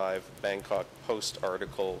 1975 Bangkok Post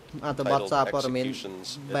article អត្ថបទសារព័ត៌មាន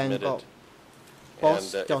Bangkok Post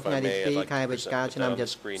ចុះថ្ងៃទី2ខែវិច្ឆិកាឆ្នាំ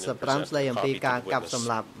75ស្ដីអំពីការកាប់សម្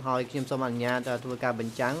លាប់ហើយខ្ញុំសូមអនុញ្ញាតធ្វើការប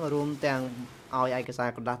ញ្ចាំងរួមទាំងឲ្យឯកសារ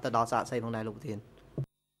ក្រដាស់ទៅដល់សាកសីផងដែរលោកប្រធាន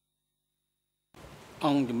អ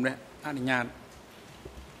ង្គជំនះអនុញ្ញាត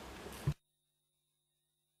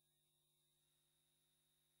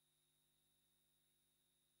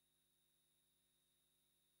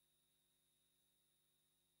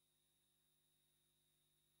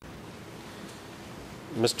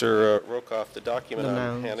Mr. Rokoff, the document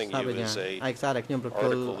I'm handing you is a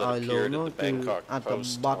article that appeared in the Bangkok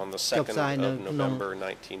Post on the 2nd of November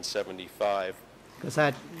 1975. There's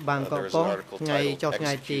an article titled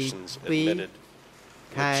Executions Admitted,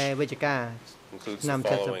 includes the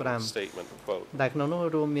following statement, quote,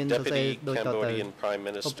 Deputy Cambodian Prime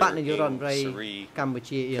Minister Ieng Sary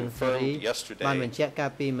confirmed yesterday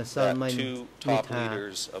that 2 top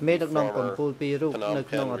leaders of the former Phnom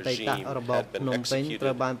Penh regime had been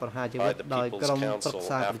executed by the People's Council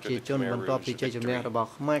after the Khmer Rouge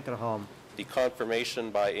victory. The confirmation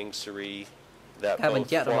by Ieng Sary that both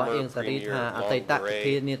former Premier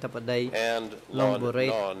Long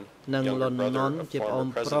Beret and Lon Non, younger brother of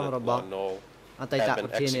President Lon Nol, អតីតប្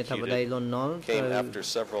រធានាធិបតីលន់ណុល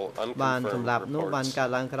បានសម្លាប់នោះបានកើត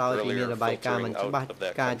ឡើងក្រោយពីមានរបាយការណ៍មិនច្បាស់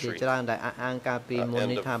ការជាច្រើនដែលអះអាងការពីមុន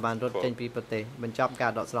នេះថាបានរត់ចេញពីប្រទេសបញ្ចប់កា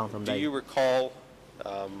រដកស្រង់សម្ដី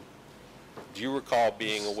Do you recall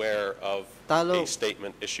being aware of a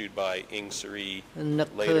statement issued by Ieng Sary នឹក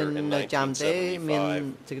ឃើញនៅចាំទេមាន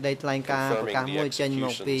សេចក្តីថ្លែងការណ៍ប្រកាសមួយចេញម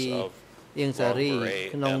កពីអៀងសារី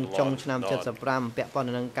ក្នុងចុងឆ្នាំ75ពាក់ព័ន្ធ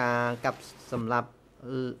នឹងការកាប់សម្លាប់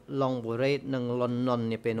Long Beret និង Lon Non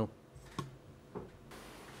នាពេលនោះ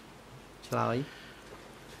ឆ្លើយ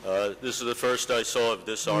This is the first I saw of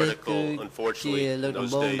this article. Unfortunately, in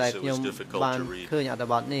those days it was difficult to read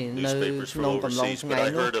newspapers for overseas, but I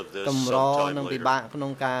heard of this sometime later.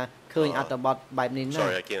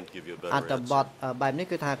 Sorry, I can't give you a better answer. When you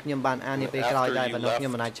left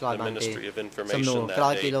the Ministry of Information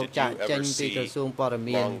that day, did you ever see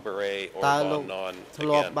Long Beret or Lon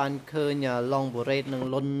Non again? Long Beret និង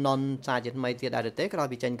Lon Non សារជាថ្មីទៀតដែរទេក្រោយ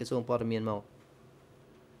ពីចេញក្រសួងព័ត៌មានមក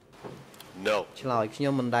No. ឆ្លើយខ្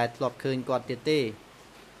ញុំមិនដែលធ្លាប់ឃើញគាត់ទៀតទេ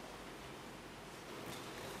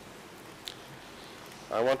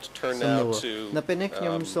I want to turn now to នៅពេលនេះខ្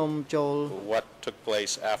ញុំសូមចូល what took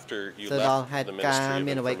place after you ទៅដល់ left ហេតុ the ការ Ministry ណ៍ of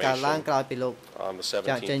មានអ្វីកើតឡើង Information ក្រោយពីលោក on the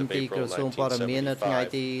ចាក់ចេញ 17th of ពីក្រ April សួងព័ត៌មាននៅថ្ងៃ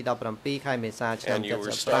ទី 17 ខែមេសាឆ្នាំ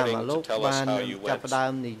 75 លោកបានចាប់ផ្ដើ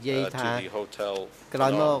មនិយាយថាក្រោ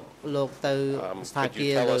យមកលោកទៅស្ថានភា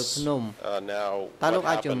ពលើភ្នំតើលោក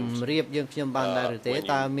អាចជម្រាបយើងខ្ញុំបានដែរឬទេ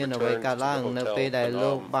តើមានអ្វីកើតឡើងនៅពេលដែល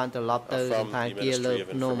លោកបានត្រឡប់ទៅស្ថានភាពលើ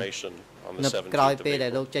ភ្នំ នៅក្រោយពេលដែ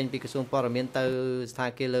លលោកចេញពីក្រសួងព័ត៌មានទៅស្ថាន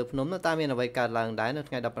ភាពលើភ្នំនោះតើមានអ្វីកើតឡើងដែរនៅ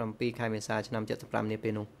ថ្ងៃ 17 ខែមេសាឆ្នាំ 75 នេះពេ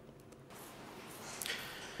លនោះ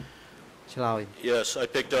Yes, I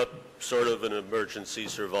picked up sort of an emergency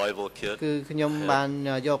survival kit. គឺខ្ញុំបាន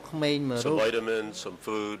យកក្មេងមួយរូប Some vitamins, some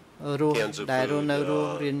food, រស់ cans of ដែលរស់នៅរស់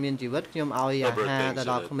food. រៀនមានជីវិតខ្ញុំឲ្យអាហារទៅ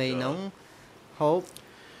ដល់ក្មេងនោះហូប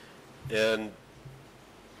And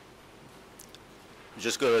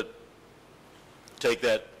just going to take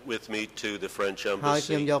that with me to the French ហើយ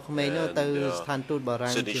ខ្ញុំ embassy. យកក្មេងនោះទៅស្ថានទូតបារាំ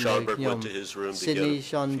ង Sidney ជាមួយ Schonberg ខ្ញុំ went to his room to get Sidney a few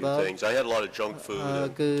Schonberg things. I had a lot of junk food and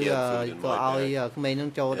គឺ canned food in ក៏ my ឲ្យ bag. ក្មេងនោះ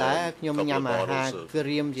ចូលដែរខ្ញុំញ៉ាំអាហារគ្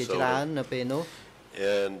រាមជាច្រើននៅពេលនោះ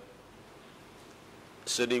And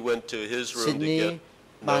Sidney went to his room to Sidney get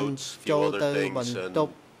បាន notes, few ចូល other ទៅ things, បន្ and ទ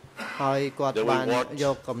ប់ហើយគាត់ then we បាន walked យ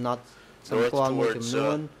កកំណត់សម្ north គាល់មួយចំ towards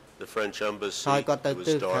នួន the French embassy. ហើយគាត់ទៅ It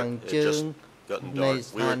ទិស was ខា dark. ង It ជើង just gotten នៃ dark.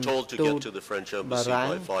 ស្ We ថា were ន told to ទូ get ត to the French បា embassy រាំង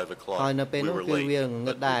by 5 o'clock. ហើយនៅពេល We នោះ were គឺវា late,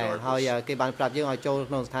 ងឹត but ដែរហើយ regardless. គេបានប្រាប់យើងឲ្យចូល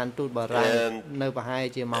ក្នុងស្ថានទូតបារាំង And នៅប្រហែល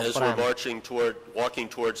ជាម៉ោង As we're 5 walking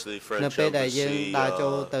towards the នៅ French ពេលដែលយើង embassy, ដើរចូ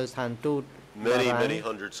លទៅស្ថានទូតបារាំង many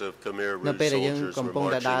hundreds of Khmer នៅពេលដែលយើង soldiers កំ were ពុង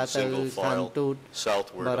តែដើរ marching ទៅ single ស្ថាន file ទូត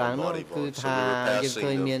southward បារាំង on នោះគឺ Bonneville. ថា So we were យើង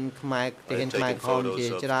ឃើញ passing មានខ្មែរទាហានខ្មែរ taking ក្រហម photos ជា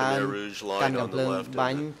of ច្រើន Khmer Rouge កាន់ line កំ on ភ្លើ the ង left បា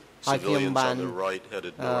ញ់ and ហើយខ្ញុំ civilians បាន on the right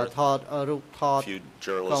headed ថ north. តរូបថត Few កង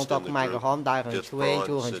journalists ទ័ព in ខ្មែរ the ក្រ group. ហមដើរខាង Dith ឆ្វេង Braun,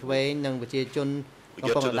 ជួរខាង Sidney. ឆ្វេងនិងប្រជាជន We កំ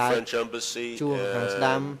get ពុង to តែ the ដើរ French embassy ជួរខាងស្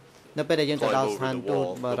ដាំ and នៅពេលដែលយើងទៅ climb ដល់ over ស្ថាន the ទូត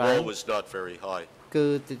wall. បា The រាំង wall was not very high. គឺ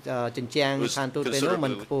ជញ្ជាំង It was ស្ថានទូតពេលនោះមិ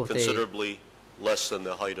នខ្ពស់ទេ considerably less than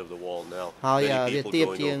the height of the wall now. ហើយ Many វា people ទៀប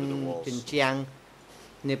going ជាង over the walls. ជញ្ជាំង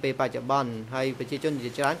នាពេលបច្ចុប្បន្នហើយប្រជាជនជា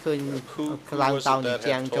ច្រើនឃើញ Who ខ្លាំង was តោ it ងជ that ញ្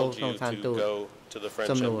ជាំង had ចូល told ក្នុង you ស្ថាន to ទូត go to the French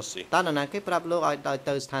សំណួរ embassy? តើនរណាគេប្រាប់លោកឲ្យ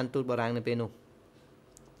ទៅស្ថានទូតបារាំងនៅពេលនោះ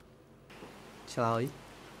ឆ្លើយ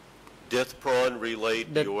Dith Braun relayed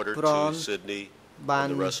the Dith order Braun to Sidney បាន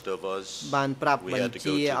and the rest of us. បានប្រាប់ We បញ្ had to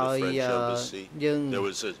ជា go to the ឲ្យ French embassy. យើង There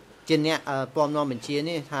was a ជាអ្នកពំនាំបញ្ជា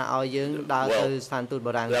នេះថាឲ្យយើងដើរទៅស្ថានទូត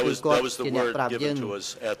បារាំង that គឺ was គាត់ the ជាអ្នក word ប្រាប់យើង given to us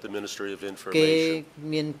at the Ministry of គេ Information.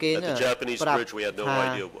 មានគេ At the Japanese ប្រាប់ bridge, we had no ថា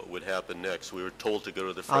idea what would happen next. We were told to go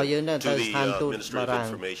to the ឲ្យយើងទៅ to ស្ថានទូត the Ministry បា of រាំង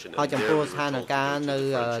Information. ហើយ And ចំ there ពោះ we ស្ថា were ន told to ភាព go នៅ to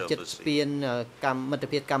the French ចិត្តស្ embassy. ពានកម្មមិត្ត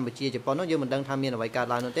ភាពកម្ពុជាជប៉ុននោះយើងមិនដឹងថាមានអ្វីកើត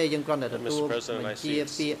ឡើងនោះទេយើងគ្រាន់តែទទួល Mr. President, I បញ្ជា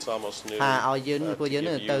see ពាក្យ it's almost noon. ថាឲ្យយើងពួកយើង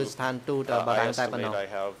To ទៅ give you, ស្ថានទូតបារាំងតែប៉ុណ្ណោះ I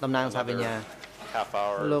estimate I have តំណាងសហវិញ្ញា half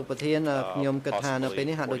hour. លោកប្រធានខ្ញុំគិតថានៅពេល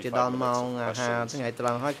នេះហាក់ដូចជាដល់ម៉ោងអាហារថ្ងៃត្រ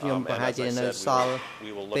ង់ហើយខ្ញុំប្រហែលជានៅសល់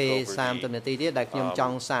ពេល30នាទីទៀតដែលខ្ញុំច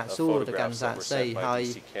ង់សាកសួរទៅកាន់សាក្សីហើយ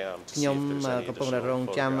ខ្ញុំកំពុងតែរង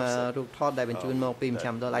ចាំរូបថតដែលបញ្ជូនមកពីមជ្ឈ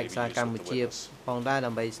មណ្ឌលឯកសារកម្ពុជាផងដែរ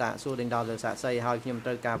ដើម្បីសាកសួរដេញដោលលើសាក្សីហើយខ្ញុំត្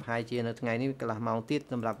រូវការប្រហែលជានៅថ្ងៃនេះកន្លះម៉ោងទៀត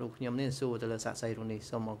សម្រាប់លោកខ្ញុំនេះសួរទៅលើសាក្សីរូបនេះ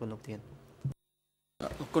សូមអរគុណលោកប្រធានអ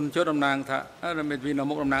រគុណជួនតំណាងថាមានវិន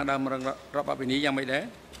មុខតំណាងដើមរដ្ឋបព្វនីយ៉ាងម៉េចដែរ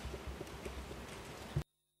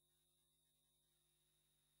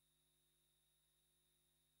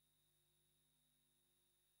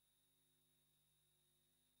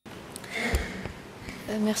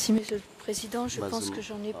Merci, Monsieur le Président. Je pense que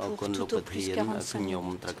j'en ai pour tout au plus 45 minutes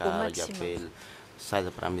au maximum.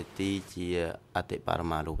 45នាទីជាអតិបរ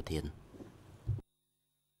មាលោកប្រធាន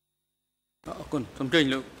អរគុណសូមអញ្ជើញ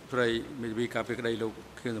លោកស្រីមេធាវីការពីក្តីលោក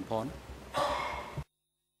ខៀវសំផន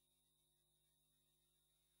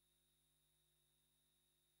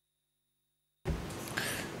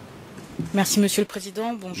Merci, Monsieur le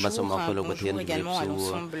Président. Bonjour également à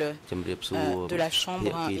l'ensemble de la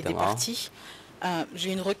Chambre et des partis.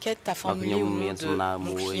 J'ai une requête à formuler au nom de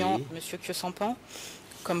mon client, Monsieur Kyosampan.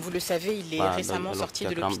 Comme vous le savez, il est récemment sorti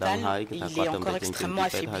de l'hôpital. Il est encore extrêmement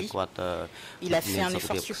affaibli. Il a fait un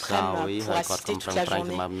effort suprême pour assister toute la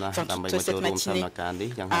journée, enfin toute cette matinée, à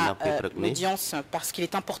l'audience, parce qu'il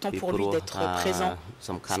est important pour lui d'être présent,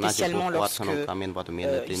 spécialement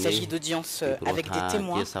lorsqu'il s'agit d'audience avec des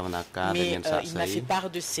témoins. Mais il m'a fait part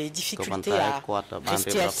de ses difficultés à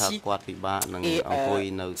rester assis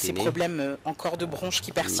et ses problèmes encore de bronches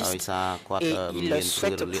qui persistent. Et il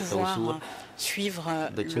souhaite pouvoir suivre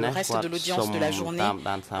le reste de l'audience de la journée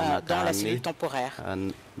dans la cellule temporaire.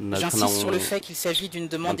 J'insiste sur le fait qu'il s'agit d'une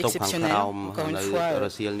demande exceptionnelle. Encore une fois,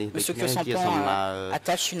 M. Kyosampan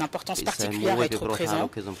attache une importance particulière à être présent.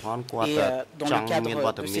 Et dans le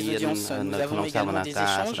cadre de ces audiences, nous avons également des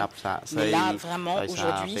échanges. Mais là, vraiment,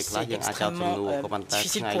 aujourd'hui, c'est extrêmement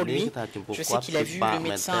difficile pour lui. Je sais qu'il a vu le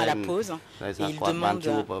médecin à la pause et il demande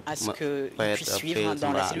à ce qu'il puisse suivre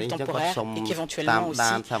dans la cellule temporaire et qu'éventuellement aussi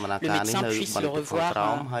le médecin puisse le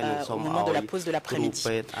revoir au moment de la pause de l'après-midi.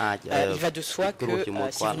 Il va de soi que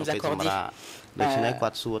si vous nous accordez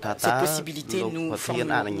cette possibilité, nous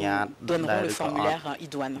donnerons le formulaire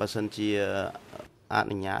idoine. អ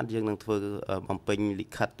នុញ្ញាតយើងនឹងធ្វើបំពេញលិ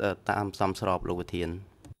ខិតតាមសំស្របលោកប្រធាន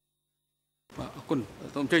អរគុណ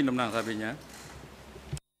សូមអញ្ជើញតំណាងសហវិញ្ញា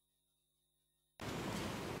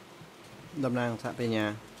តំណាងសហវិញ្ញា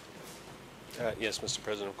Yes, Mr.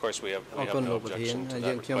 President. Of course, we have no objection to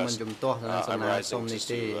that request. I'm rising just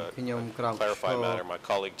to clarify a matter. My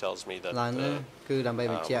colleague tells me that the amount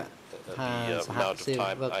of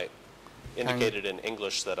time I indicated in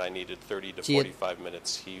English that I needed 30 to 45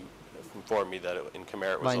 minutes. He informed me that in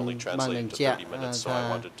Khmer it was only translated to 30 minutes, so I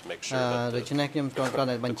wanted to make sure that the court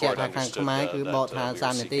understood that we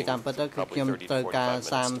were seeking probably 30 to 45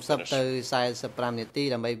 minutes to finish.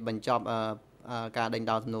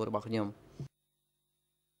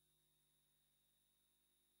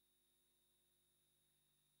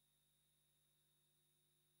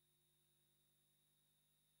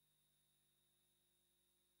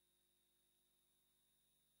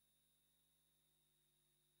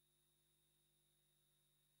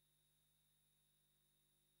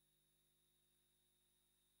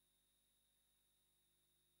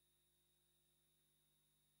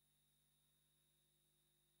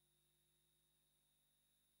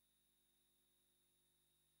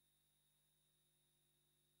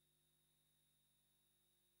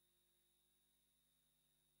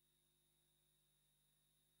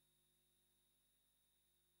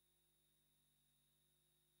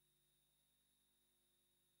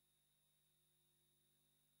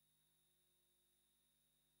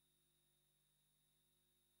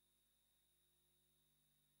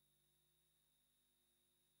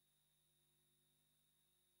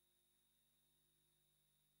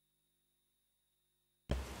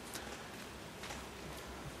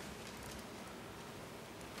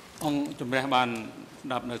 អង្គជំរះបានស្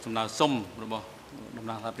ដាប់នៅសំណើសុំរបស់តំ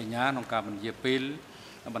ណាងថាបញ្ញាក្នុងការបញ្ជាពេល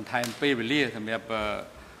បន្ថែមពេលវេលាសម្រាប់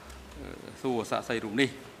សួរសាកសីរូបនេះ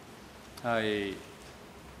ហើយ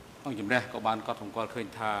អង្គជំរះក៏បានកត់សម្គាល់ឃើញ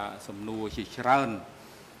ថាសំណួរជាច្រើន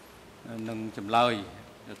នឹងចម្លើយ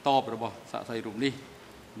តបរបស់សាកសីរូបនេះ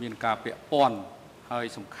មានការពាក់ព័ន្ធហើយ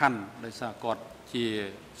សំខាន់ដោយសារគាត់ជា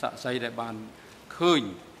សាកសីដែលបានឃើញ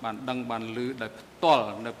បានដឹងបានឮដោយផ្ទាល់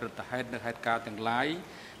នៅព្រឹត្តិហេតុនៅហេតុការណ៍ទាំងឡាយ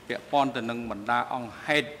ពាក់ព័ន្ធទៅនឹងបណ្ដាអង្គ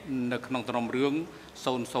ហេតុនៅក្នុងក្រុមរឿង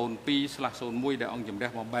002/01ដែលអង្គជំរះ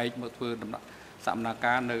មកបែកមកធ្វើដំណាក់សកម្ម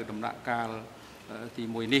ភាពនៅដំណាក់កាលទី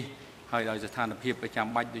1នេះហើយដោយស្ថានភាពប្រចាំ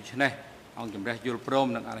បាច់ដូច្នេះអង្គជំរះយល់ព្រម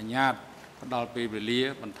និងអនុញ្ញាតផ្ដល់ពេលវេលា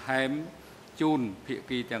បន្ថែមជូនភា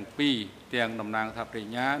គីទាំងពីរទាំងតំណាងថាប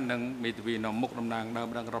ញ្ញានិងមេធាវីនៅមុខតំណាងដើម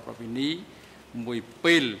រដ្ឋប្រវិនីមួយ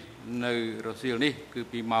ពេលនៅរសៀលនេះគឺ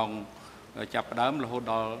ពីម៉ោងចាប់ផ្ដើមរហូត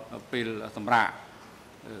ដល់ពេលសម្រាប់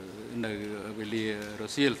នៅវេលារ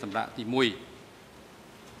សៀលសម្រាប់ទី1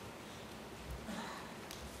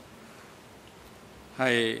ហើ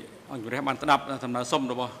យអង្គជំរះបានស្ដាប់សំណើសុំ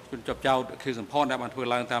របស់ជនជាប់ចោទខៀវសំផនដែលបានធ្វើ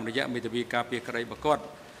ឡើងតាមរយៈមេធាវីការពារក្តីបកគាត់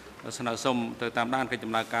ស្នើសុំទៅតាមដានកិច្ច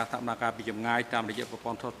ដំណើរការសកម្មភាពពីចម្ងាយតាមរយៈប្រ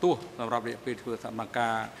ព័ន្ធថតទស្សន៍សម្រាប់រយៈពេលធ្វើសកម្មភាព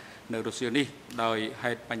នៅរុស្ស៊ីនេះដោយ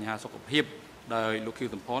ហេតុបញ្ហាសុខភាពដោយលោកខៀវ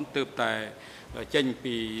សំផនទើបតែចេញ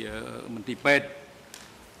ពីមន្ទីរពេទ្យ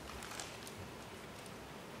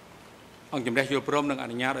អង្គជំរះយល់ព្រមនិងអ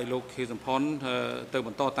នុញ្ញាតឲ្យលោកខៀវសំផនទៅប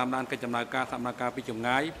ន្តតាមដានកិច្ចដំណើរការសកម្មភាពពីចម្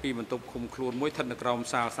ងាយពីបន្ទប់ឃុំខ្លួនមួយស្ថិតនៅក្រោម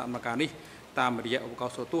សាលសកម្មភាពនេះតាមរយៈឧបករ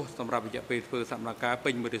ណ៍សូទស្សន៍សម្រាប់រយៈពេលធ្វើសកម្មភាពពេ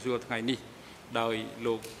ញមួយរសៀលថ្ងៃនេះដោយ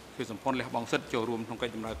លោកខៀវសំផនលះបង់សិទ្ធិចូលរួមក្នុងកិ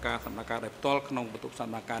ច្ចដំណើរការសកម្មភាពដោយផ្ទាល់ក្នុងបន្ទប់សក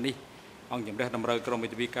ម្មភាពនេះអង្គជំរះតម្រូវក្រុមមេ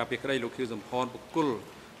ធាវីការពារក្តីលោកខៀវសំផនបុគ្គល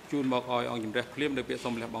ជូនមកឲ្យអង្គជំរះភ្លាមនៅពាក្យ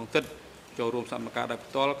សុំលះបង់សិទ្ធិចូលរួមសកម្មភាពដោយ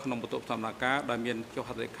ផ្ទាល់ក្នុងបន្ទប់សកម្មភាពដែលមានចុះហ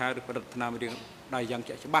ត្ថលេខាឬប្រតិបត្តិតាមរៀងដៃយ៉ាង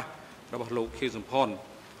ជាក់ច្បាស់របស់លោកខៀវសំផន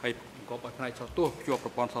ហើយបង្កប់ឲ្យផ្នែកថតទស្សន៍ជាប់ប្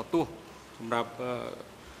រព័ន្ធថតទស្សន៍សម្រាប់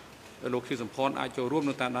លោកខៀវសំផនអាចចូលរួម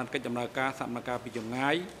នៅតាមដានកិច្ចដំណើរការសកម្មភាពពីចម្ងា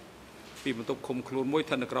យពីបន្ទប់ឃុំខ្លួនមួយស្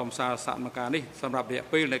ថិតនៅក្រោមសាលសកម្មភាពនេះសម្រាប់រយៈ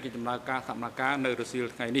ពេលនៃកិច្ចដំណើរការសកម្មភាពនៅរសៀល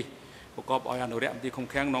ថ្ងៃនេះបង្កប់ឲ្យអនុរិយមន្ត្រីឃុំ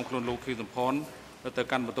ឃាំងនាំខ្លួនលោកខៀវសំផនទៅ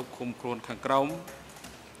កាន់បន្ទប់ឃុំខ្លួនខាងក្រោម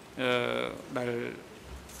ដែល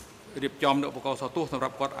រៀបចំនៅឧបករណ៍ថតទស្សន៍សម្រា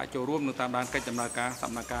ប់គាត់អាចចូលរួមនៅតាមដានកិច្ចដំណើរការសក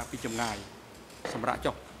ម្មភាពពីចម្ងាយសម្រាប់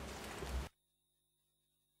ចុះ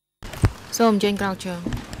សូមអញ្ជើញក្រោកឈរ